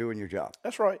of y'all are doing your job.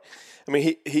 That's right. I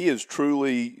mean, he is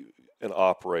truly an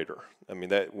operator. I mean,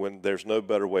 that when there's no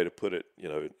better way to put it,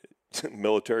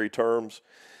 military terms,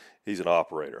 he's an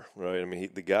operator, right? I mean,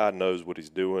 the guy knows what he's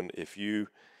doing. If you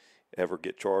ever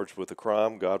get charged with a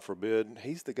crime, God forbid,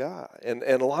 he's the guy. And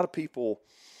a lot of people,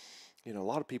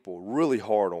 really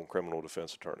hard on criminal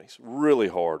defense attorneys, really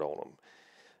hard on them.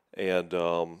 And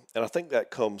I think that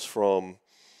comes from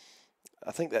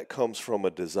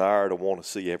a desire to want to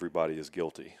see everybody as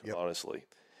guilty, honestly.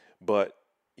 But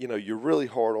you're really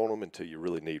hard on them until you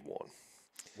really need one.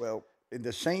 Well, in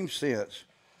the same sense,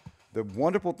 the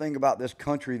wonderful thing about this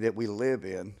country that we live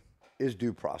in is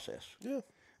due process. Yeah.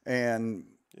 And,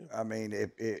 I mean,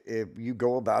 if you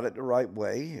go about it the right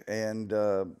way and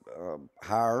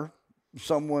hire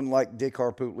someone like Dick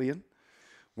Harpootlian,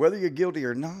 whether you're guilty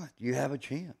or not, you have a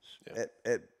chance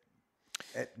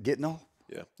at getting off.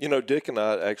 Yeah. Dick and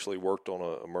I actually worked on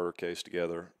a murder case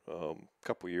together a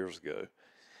couple of years ago.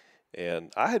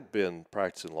 And I had been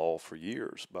practicing law for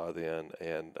years by then,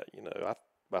 and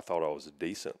I thought I was a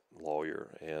decent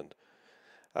lawyer, and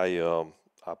I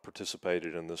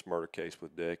participated in this murder case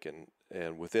with Dick,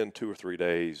 and within 2 or 3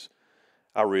 days,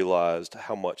 I realized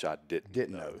how much I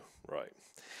didn't know. Right,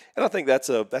 and I think that's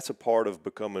a part of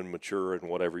becoming mature in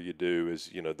whatever you do is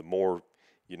the more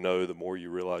you know, the more you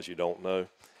realize you don't know,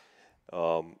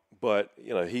 But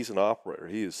he's an operator.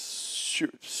 He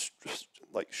is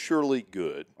surely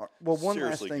good. Well, one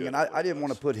last thing, and I didn't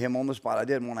want to put him on the spot. I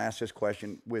didn't want to ask this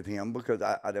question with him because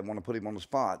I didn't want to put him on the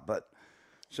spot. But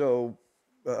so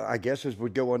I guess this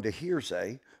would go into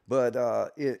hearsay. But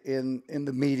in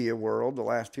the media world, the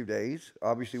last 2 days,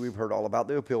 obviously we've heard all about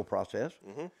the appeal process.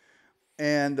 Mm-hmm.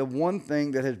 And the one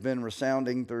thing that has been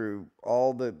resounding through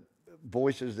all the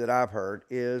voices that I've heard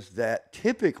is that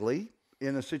typically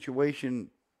in a situation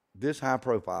this high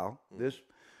profile,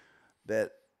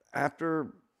 that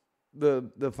after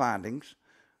the findings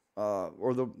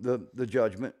or the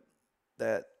judgment,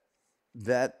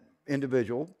 that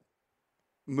individual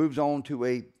moves on to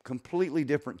a completely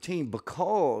different team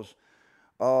because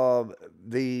of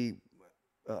the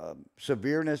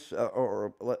severeness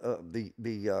or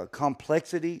the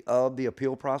complexity of the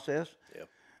appeal process. Yeah.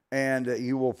 And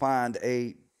you will find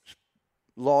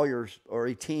lawyers or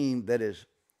a team that is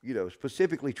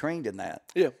specifically trained in that.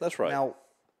 Yeah, that's right. Now,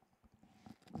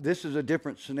 this is a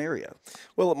different scenario.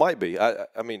 Well, it might be.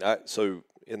 So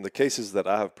in the cases that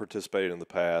I have participated in the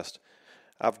past,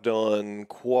 I've done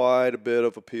quite a bit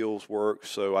of appeals work.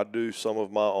 So I do some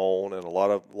of my own, and a lot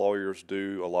of lawyers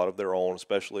do a lot of their own,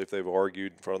 especially if they've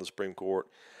argued in front of the Supreme Court.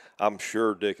 I'm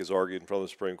sure Dick has argued in front of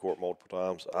the Supreme Court multiple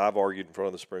times. I've argued in front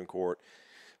of the Supreme Court.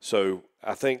 So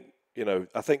I think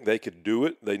they could do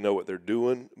it. They know what they're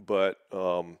doing, but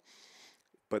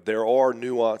there are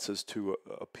nuances to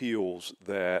appeals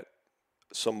that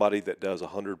somebody that does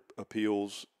 100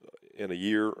 appeals in a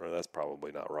year, or that's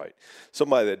probably not right.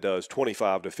 Somebody that does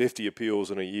 25 to 50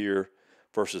 appeals in a year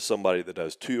versus somebody that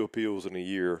does 2 appeals in a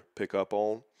year pick up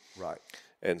on. Right.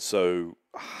 And so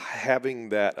having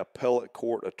that appellate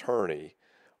court attorney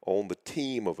on the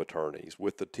team of attorneys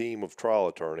with the team of trial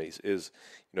attorneys is,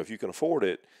 if you can afford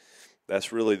it,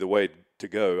 that's really the way to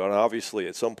go. And obviously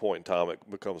at some point in time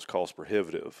it becomes cost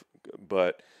prohibitive,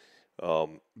 but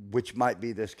which might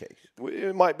be this case.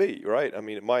 It might be, right? I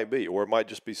mean, it might be, or it might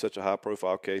just be such a high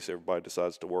profile case everybody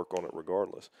decides to work on it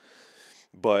regardless.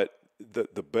 But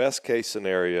the best case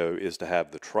scenario is to have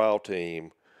the trial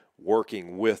team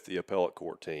working with the appellate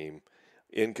court team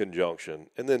in conjunction,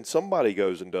 and then somebody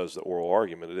goes and does the oral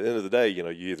argument. At the end of the day, you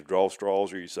either draw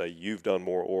straws or you say you've done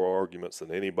more oral arguments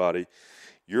than anybody.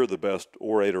 You're the best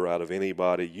orator out of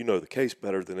anybody. You know the case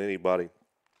better than anybody.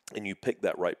 And you pick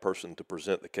that right person to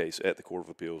present the case at the Court of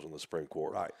Appeals and the Supreme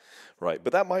Court. Right. Right.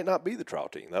 But that might not be the trial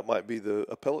team. That might be the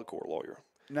appellate court lawyer.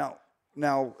 Now,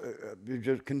 you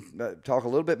just can talk a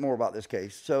little bit more about this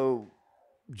case. So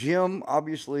Jim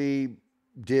obviously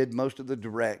did most of the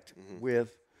direct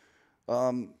with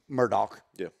Murdaugh.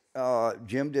 Yeah.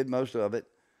 Jim did most of it.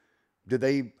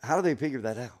 How do they figure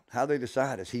that out? How do they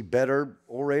decide? Is he better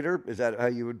orator? Is that how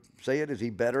you would say it? Is he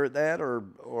better at that,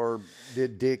 or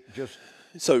did Dick just?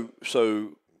 So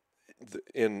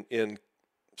in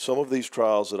some of these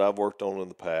trials that I've worked on in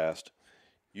the past,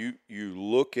 you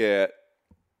look at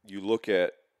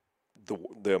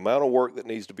the amount of work that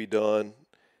needs to be done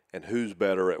and who's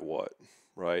better at what,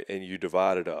 right? And you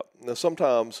divide it up. Now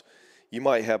sometimes you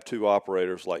might have 2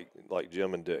 operators like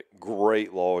Jim and Dick,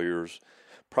 great lawyers,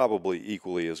 probably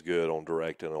equally as good on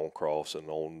direct and on cross and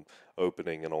on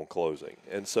opening and on closing.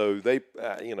 And so they,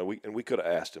 we could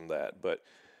have asked him that, but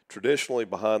traditionally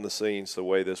behind the scenes, the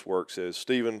way this works is,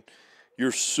 Stephen,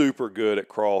 you're super good at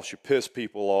cross. You piss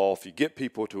people off. You get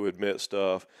people to admit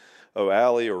stuff. Oh,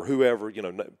 Allie or whoever,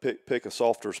 pick a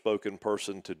softer spoken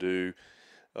person to do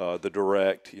the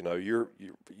direct. You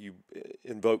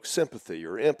invoke sympathy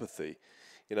or empathy.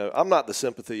 I'm not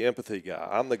the empathy guy.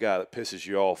 I'm the guy that pisses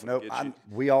you off. No,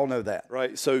 we all know that.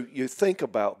 Right. So you think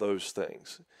about those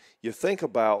things. You think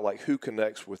about who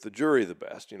connects with the jury the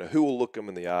best. Who will look them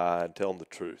in the eye and tell them the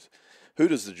truth. Who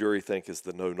does the jury think is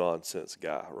the no-nonsense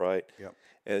guy, right? Yep.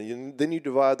 And then you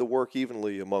divide the work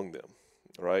evenly among them,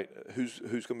 right? Who's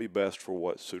going to be best for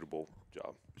what suitable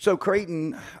job. So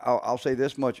Creighton, I'll say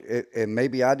this much, and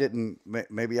maybe I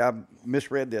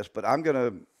misread this, but I'm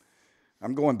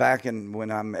going back, and when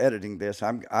I'm editing this,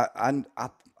 I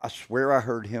swear I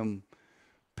heard him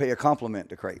pay a compliment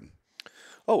to Creighton.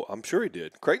 Oh, I'm sure he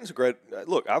did. Creighton's a great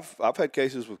look. I've had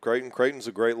cases with Creighton. Creighton's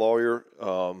a great lawyer.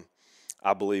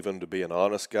 I believe him to be an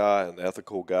honest guy, an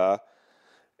ethical guy,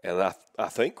 and I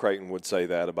think Creighton would say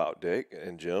that about Dick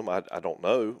and Jim. I don't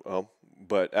know,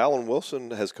 but Alan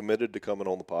Wilson has committed to coming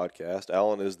on the podcast.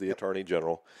 Alan is the Attorney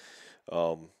General.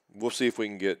 We'll see if we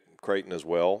can get Creighton as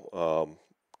well.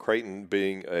 Creighton,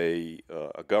 being a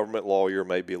government lawyer,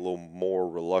 may be a little more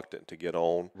reluctant to get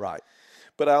on. Right.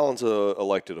 But Alan's a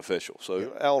elected official,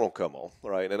 so Alan will come on,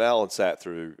 right? And Alan sat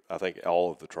through, I think, all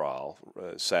of the trial,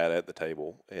 sat at the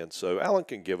table. And so Alan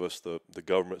can give us the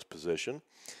government's position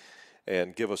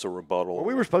and give us a rebuttal. Well,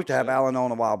 we were supposed to have Alan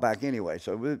on a while back anyway.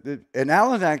 And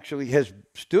Alan actually has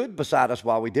stood beside us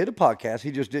while we did a podcast.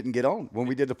 He just didn't get on when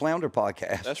we did the Flounder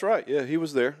podcast. That's right. Yeah, he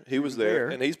was there. He was there.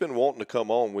 And he's been wanting to come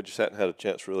on. We just hadn't had a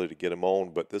chance really to get him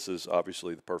on. But this is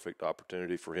obviously the perfect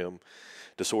opportunity for him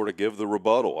to sort of give the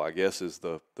rebuttal, I guess, is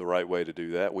the right way to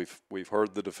do that. We've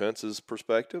heard the defense's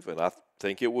perspective, and I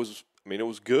think it was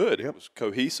good. Yep. It was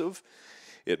cohesive.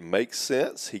 It makes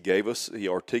sense. He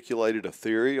articulated a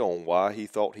theory on why he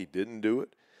thought he didn't do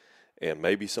it, and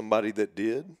maybe somebody that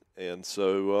did. And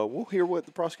so we'll hear what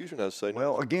the prosecution has to say.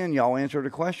 Well, again, y'all answered a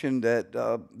question that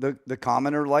the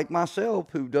commenter like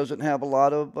myself, who doesn't have a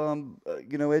lot of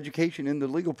education in the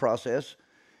legal process,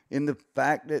 in the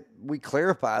fact that we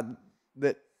clarified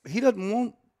that he doesn't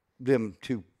want them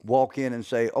to walk in and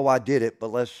say, "Oh, I did it, but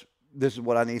this is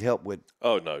what I need help with."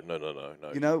 Oh,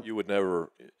 no. You would never.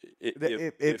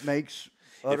 It makes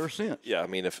utter sense. Yeah, I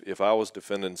mean, if I was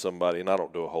defending somebody, and I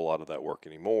don't do a whole lot of that work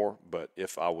anymore, but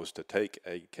if I was to take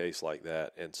a case like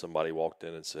that and somebody walked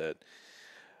in and said,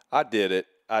 "I did it,"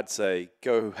 I'd say,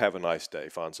 "Go have a nice day,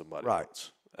 find somebody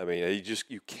else." I mean,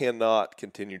 you cannot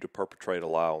continue to perpetrate a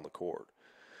lie on the court.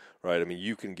 Right, I mean,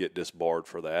 you can get disbarred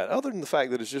for that. Other than the fact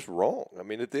that it's just wrong. I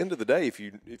mean, at the end of the day, if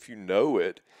you know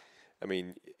it, I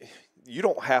mean, you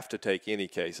don't have to take any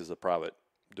case as a private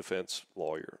defense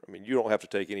lawyer. I mean, you don't have to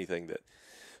take anything that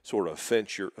sort of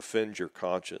offends your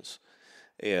conscience.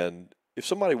 And if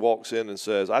somebody walks in and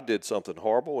says, "I did something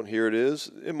horrible, and here it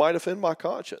is," it might offend my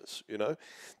conscience.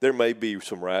 There may be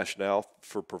some rationale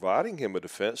for providing him a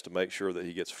defense to make sure that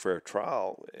he gets a fair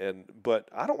trial. But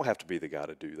I don't have to be the guy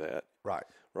to do that.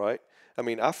 Right? I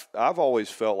mean, I've always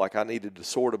felt like I needed to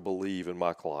sort of believe in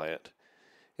my client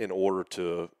in order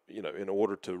to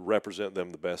represent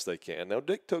them the best they can. Now,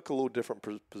 Dick took a little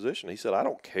different position. He said, "I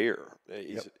don't care."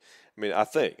 I mean, I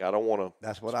don't want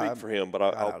to speak for him, but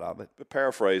I'll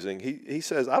paraphrasing. He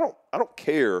says, "I don't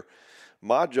care.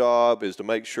 My job is to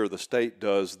make sure the state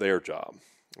does their job.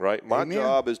 Right? My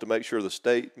job is to make sure the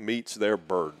state meets their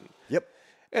burden." Yep.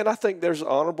 And I think there's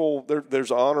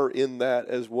there's honor in that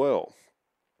as well.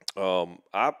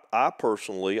 I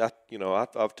personally,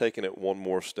 I've taken it one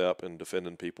more step in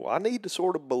defending people. I need to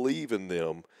sort of believe in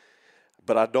them,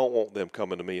 but I don't want them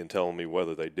coming to me and telling me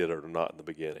whether they did it or not in the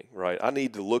beginning, right? I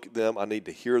need to look at them. I need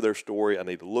to hear their story. I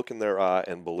need to look in their eye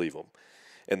and believe them.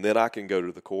 And then I can go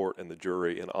to the court and the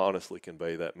jury and honestly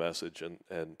convey that message.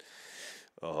 And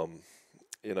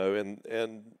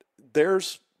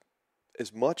there's,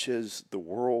 as much as the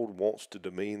world wants to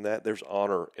demean that, there's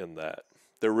honor in that.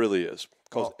 There really is.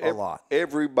 Because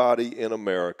everybody in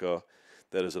America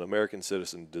that is an American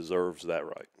citizen deserves that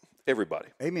right. Everybody.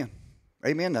 Amen.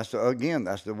 That's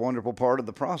the wonderful part of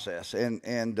the process.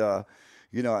 And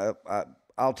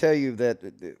I'll tell you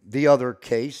that the other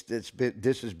case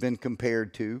this has been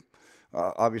compared to,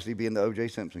 obviously being the O.J.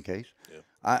 Simpson case. Yeah.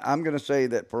 I'm going to say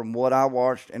that from what I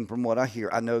watched and from what I hear,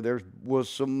 I know there was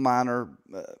some minor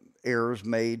errors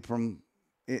made from,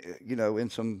 in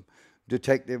some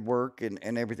detective work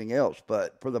and everything else.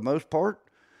 But for the most part,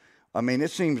 I mean,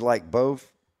 it seems like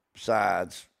both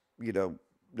sides, the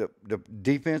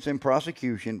defense and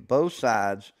prosecution, both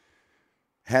sides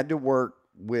had to work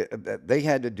they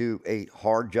had to do a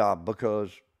hard job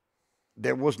because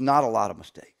there was not a lot of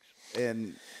mistakes.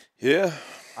 And yeah,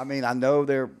 I mean, I know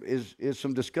there is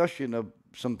some discussion of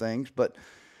some things, but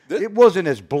it wasn't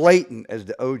as blatant as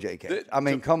the OJ case.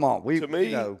 Come on.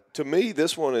 To me,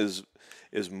 this one is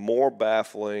more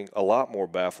baffling, a lot more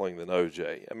baffling than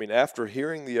OJ. I mean, after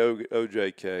hearing the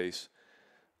OJ case,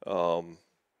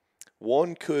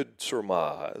 one could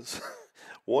surmise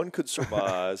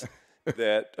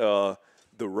that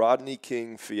the Rodney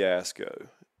King fiasco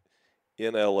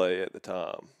in L.A. at the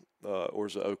time, or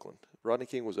was it Oakland? Rodney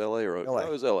King was L.A. or Oakland? LA. No,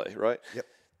 it was L.A., right? Yep.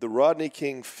 The Rodney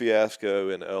King fiasco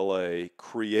in L.A.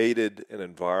 created an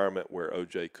environment where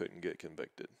OJ couldn't get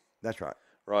convicted. That's right.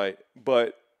 Right?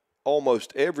 But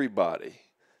almost everybody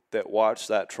that watched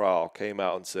that trial came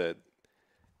out and said,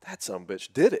 "That son of a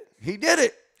bitch did it. He did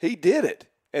it. He did it."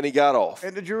 And he got off.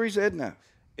 And the jury said no.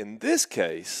 In this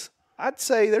case, I'd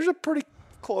say there's a pretty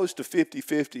close to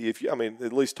 50-50,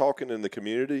 at least talking in the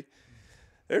community,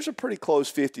 there's a pretty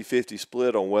close 50-50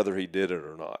 split on whether he did it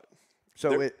or not.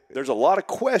 So there's a lot of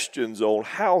questions on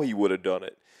how he would have done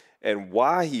it and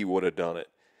why he would have done it.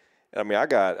 I mean, I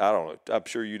don't know, I'm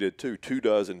sure you did too,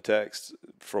 24 texts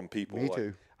from people. Me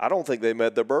too. I don't think they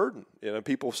met their burden.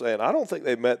 People saying, I don't think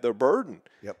they met their burden.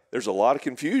 Yep. There's a lot of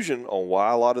confusion on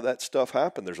why a lot of that stuff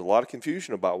happened. There's a lot of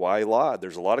confusion about why he lied.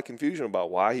 There's a lot of confusion about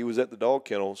why he was at the dog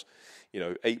kennels,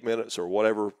 8 minutes or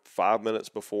whatever, 5 minutes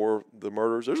before the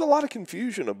murders. There's a lot of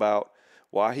confusion about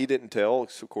why he didn't tell.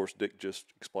 Of course, Dick just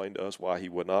explained to us why he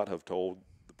would not have told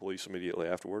the police immediately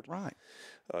afterwards. Right.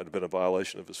 It had been a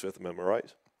violation of his Fifth Amendment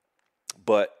rights.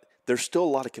 But there's still a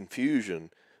lot of confusion,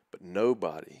 but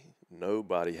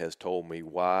nobody has told me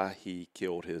why he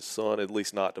killed his son, at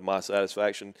least not to my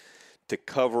satisfaction. To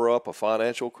cover up a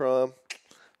financial crime,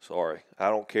 sorry, I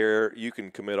don't care. You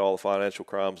can commit all the financial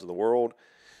crimes in the world.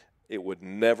 It would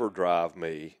never drive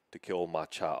me to kill my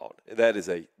child.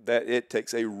 It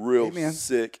takes a real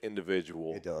sick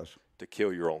individual. It does. To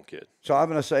kill your own kid. So I'm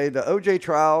going to say the O.J.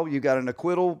 trial, you got an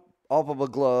acquittal off of a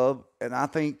glove, and I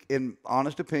think, in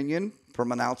honest opinion,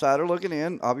 from an outsider looking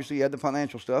in, obviously you had the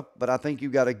financial stuff, but I think you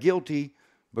got a guilty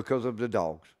because of the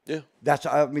dogs. Yeah. That's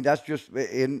just,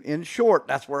 in short,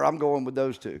 that's where I'm going with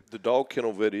those two. The dog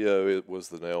kennel video, it was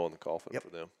the nail in the coffin for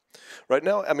them. Right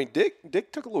now,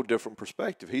 Dick took a little different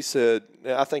perspective. He said,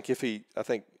 I think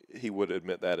he would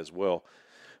admit that as well,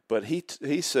 but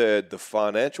he said the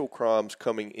financial crimes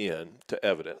coming in to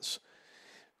evidence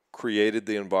created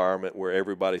the environment where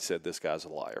everybody said this guy's a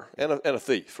liar and a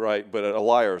thief, right? But a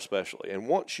liar especially. And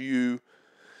once you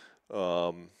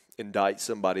indict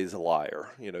somebody as a liar,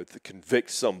 to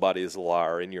convict somebody as a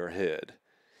liar in your head,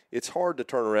 it's hard to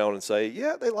turn around and say,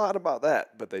 yeah, they lied about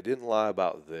that, but they didn't lie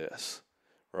about this,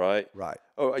 right? Right.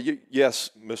 Oh, yes,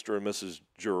 Mr. and Mrs.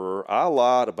 Juror, I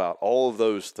lied about all of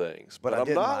those things, but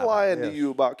I'm not lying to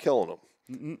you about killing them.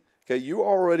 Mm-mm. Okay, you're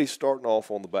already starting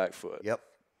off on the back foot. Yep.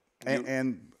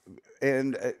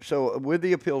 And so with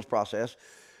the appeals process,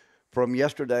 from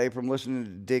yesterday, from listening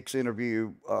to Dick's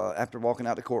interview after walking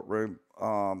out the courtroom,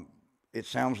 it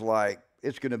sounds like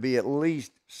it's going to be at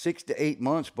least 6 to 8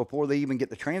 months before they even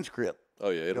get the transcript. Oh,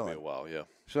 yeah, it'll be a while, yeah.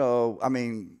 So,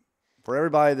 for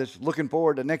everybody that's looking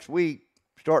forward to next week,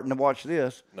 starting to watch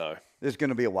this, it's going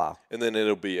to be a while. And then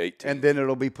it'll be 18. And then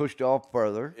it'll be pushed off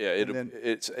further. Yeah,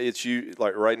 it's you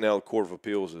like right now the Court of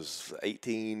Appeals is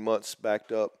 18 months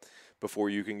backed up before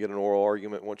you can get an oral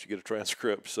argument once you get a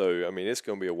transcript. So, it's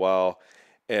going to be a while.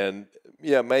 And,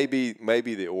 yeah, maybe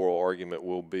the oral argument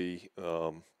will be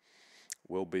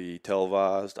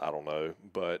televised. I don't know.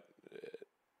 But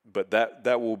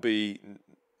that will be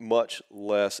much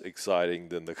less exciting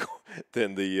than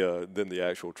the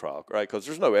actual trial, right? Because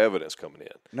there's no evidence coming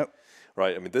in. Nope.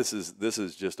 Right? This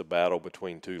is just a battle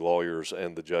between two lawyers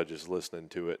and the judges listening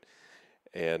to it.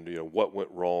 And, what went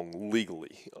wrong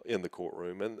legally in the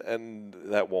courtroom. And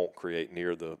that won't create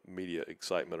near the media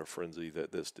excitement or frenzy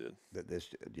that this did.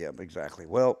 Yeah, exactly.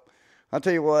 Well, I'll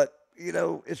tell you what,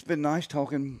 it's been nice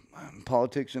talking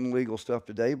politics and legal stuff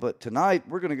today. But tonight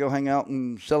we're going to go hang out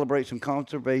and celebrate some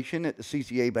conservation at the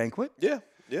CCA banquet. Yeah,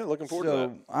 looking forward to that.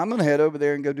 So I'm going to head over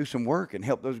there and go do some work and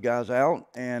help those guys out.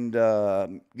 And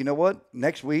you know what?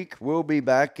 Next week we'll be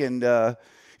back and,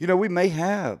 we may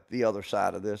have the other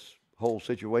side of this whole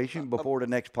situation before the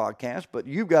next podcast, but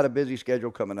you've got a busy schedule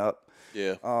coming up.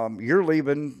 Yeah. You're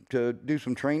leaving to do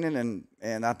some training,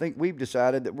 and I think we've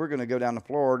decided that we're going to go down to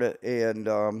Florida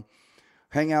and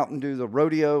hang out and do the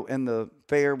rodeo and the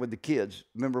fair with the kids.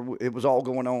 Remember, it was all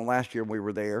going on last year when we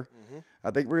were there. Mm-hmm. I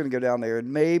think we're going to go down there,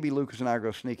 and maybe Lucas and I are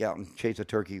going to sneak out and chase a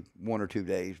turkey 1 or 2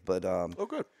 days. But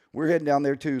good. We're heading down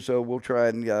there too, so we'll try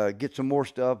and get some more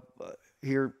stuff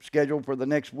here scheduled for the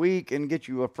next week and get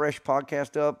you a fresh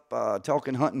podcast up,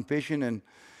 talking hunting, fishing, and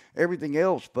everything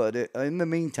else. But in the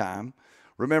meantime,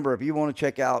 remember, if you want to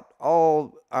check out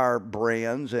all our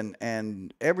brands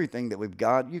and everything that we've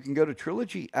got, you can go to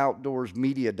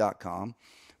TrilogyOutdoorsMedia.com.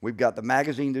 We've got the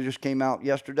magazine that just came out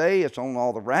yesterday. It's on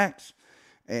all the racks,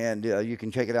 and you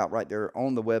can check it out right there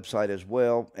on the website as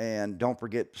well. And don't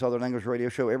forget Southern Anglers Radio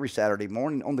Show every Saturday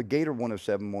morning on the Gator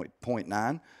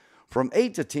 107.9. From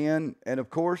 8 to 10, and, of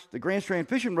course, the Grand Strand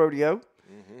Fishing Rodeo,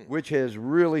 which has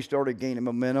really started gaining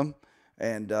momentum.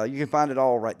 And you can find it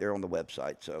all right there on the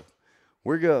website. So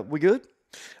we're good. We good?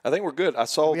 I think we're good. I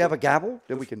saw. We have a gavel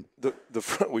that we can. The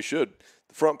front. We should.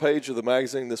 The front page of the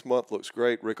magazine this month looks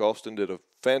great. Rick Austin did a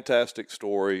fantastic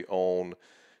story on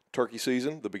turkey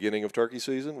season, the beginning of turkey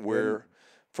season. We're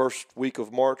first week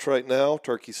of March right now.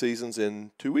 Turkey season's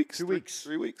in 2 weeks. 2 weeks.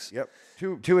 3 weeks. Yep.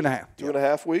 Two and a half.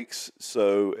 2.5 weeks.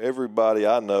 So everybody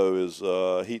I know is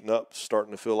heating up,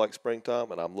 starting to feel like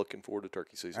springtime, and I'm looking forward to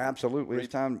turkey season. Absolutely.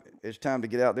 It's time to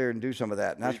get out there and do some of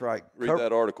that. And that's right. Read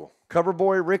that article. Cover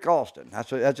Boy Rick Austin.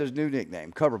 That's his new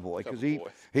nickname, Cover Boy, because he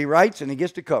writes and he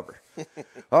gets to cover.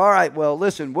 All right, well,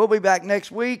 listen, we'll be back next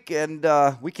week, and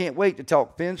we can't wait to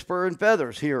talk fins, fur, and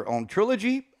feathers here on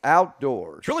Trilogy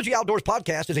Outdoors. Trilogy Outdoors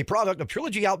podcast is a product of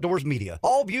Trilogy Outdoors Media.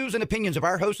 All views and opinions of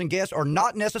our hosts and guests are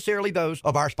not necessarily those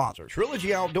of our sponsors.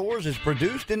 Trilogy Outdoors is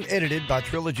produced and edited by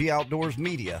Trilogy Outdoors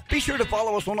Media. Be sure to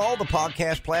follow us on all the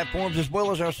podcast platforms as well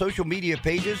as our social media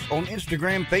pages on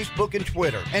Instagram, Facebook, and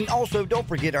Twitter. And also, don't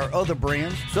forget our other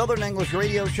brands, Southern English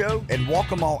Radio Show and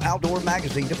Walk 'Em All Outdoor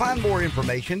Magazine. To find more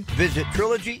information, visit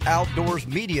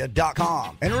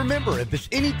TrilogyOutdoorsMedia.com. And remember, if it's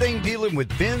anything dealing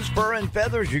with fins, fur, and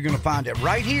feathers, you're going to find it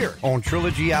right here on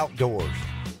Trilogy Outdoors.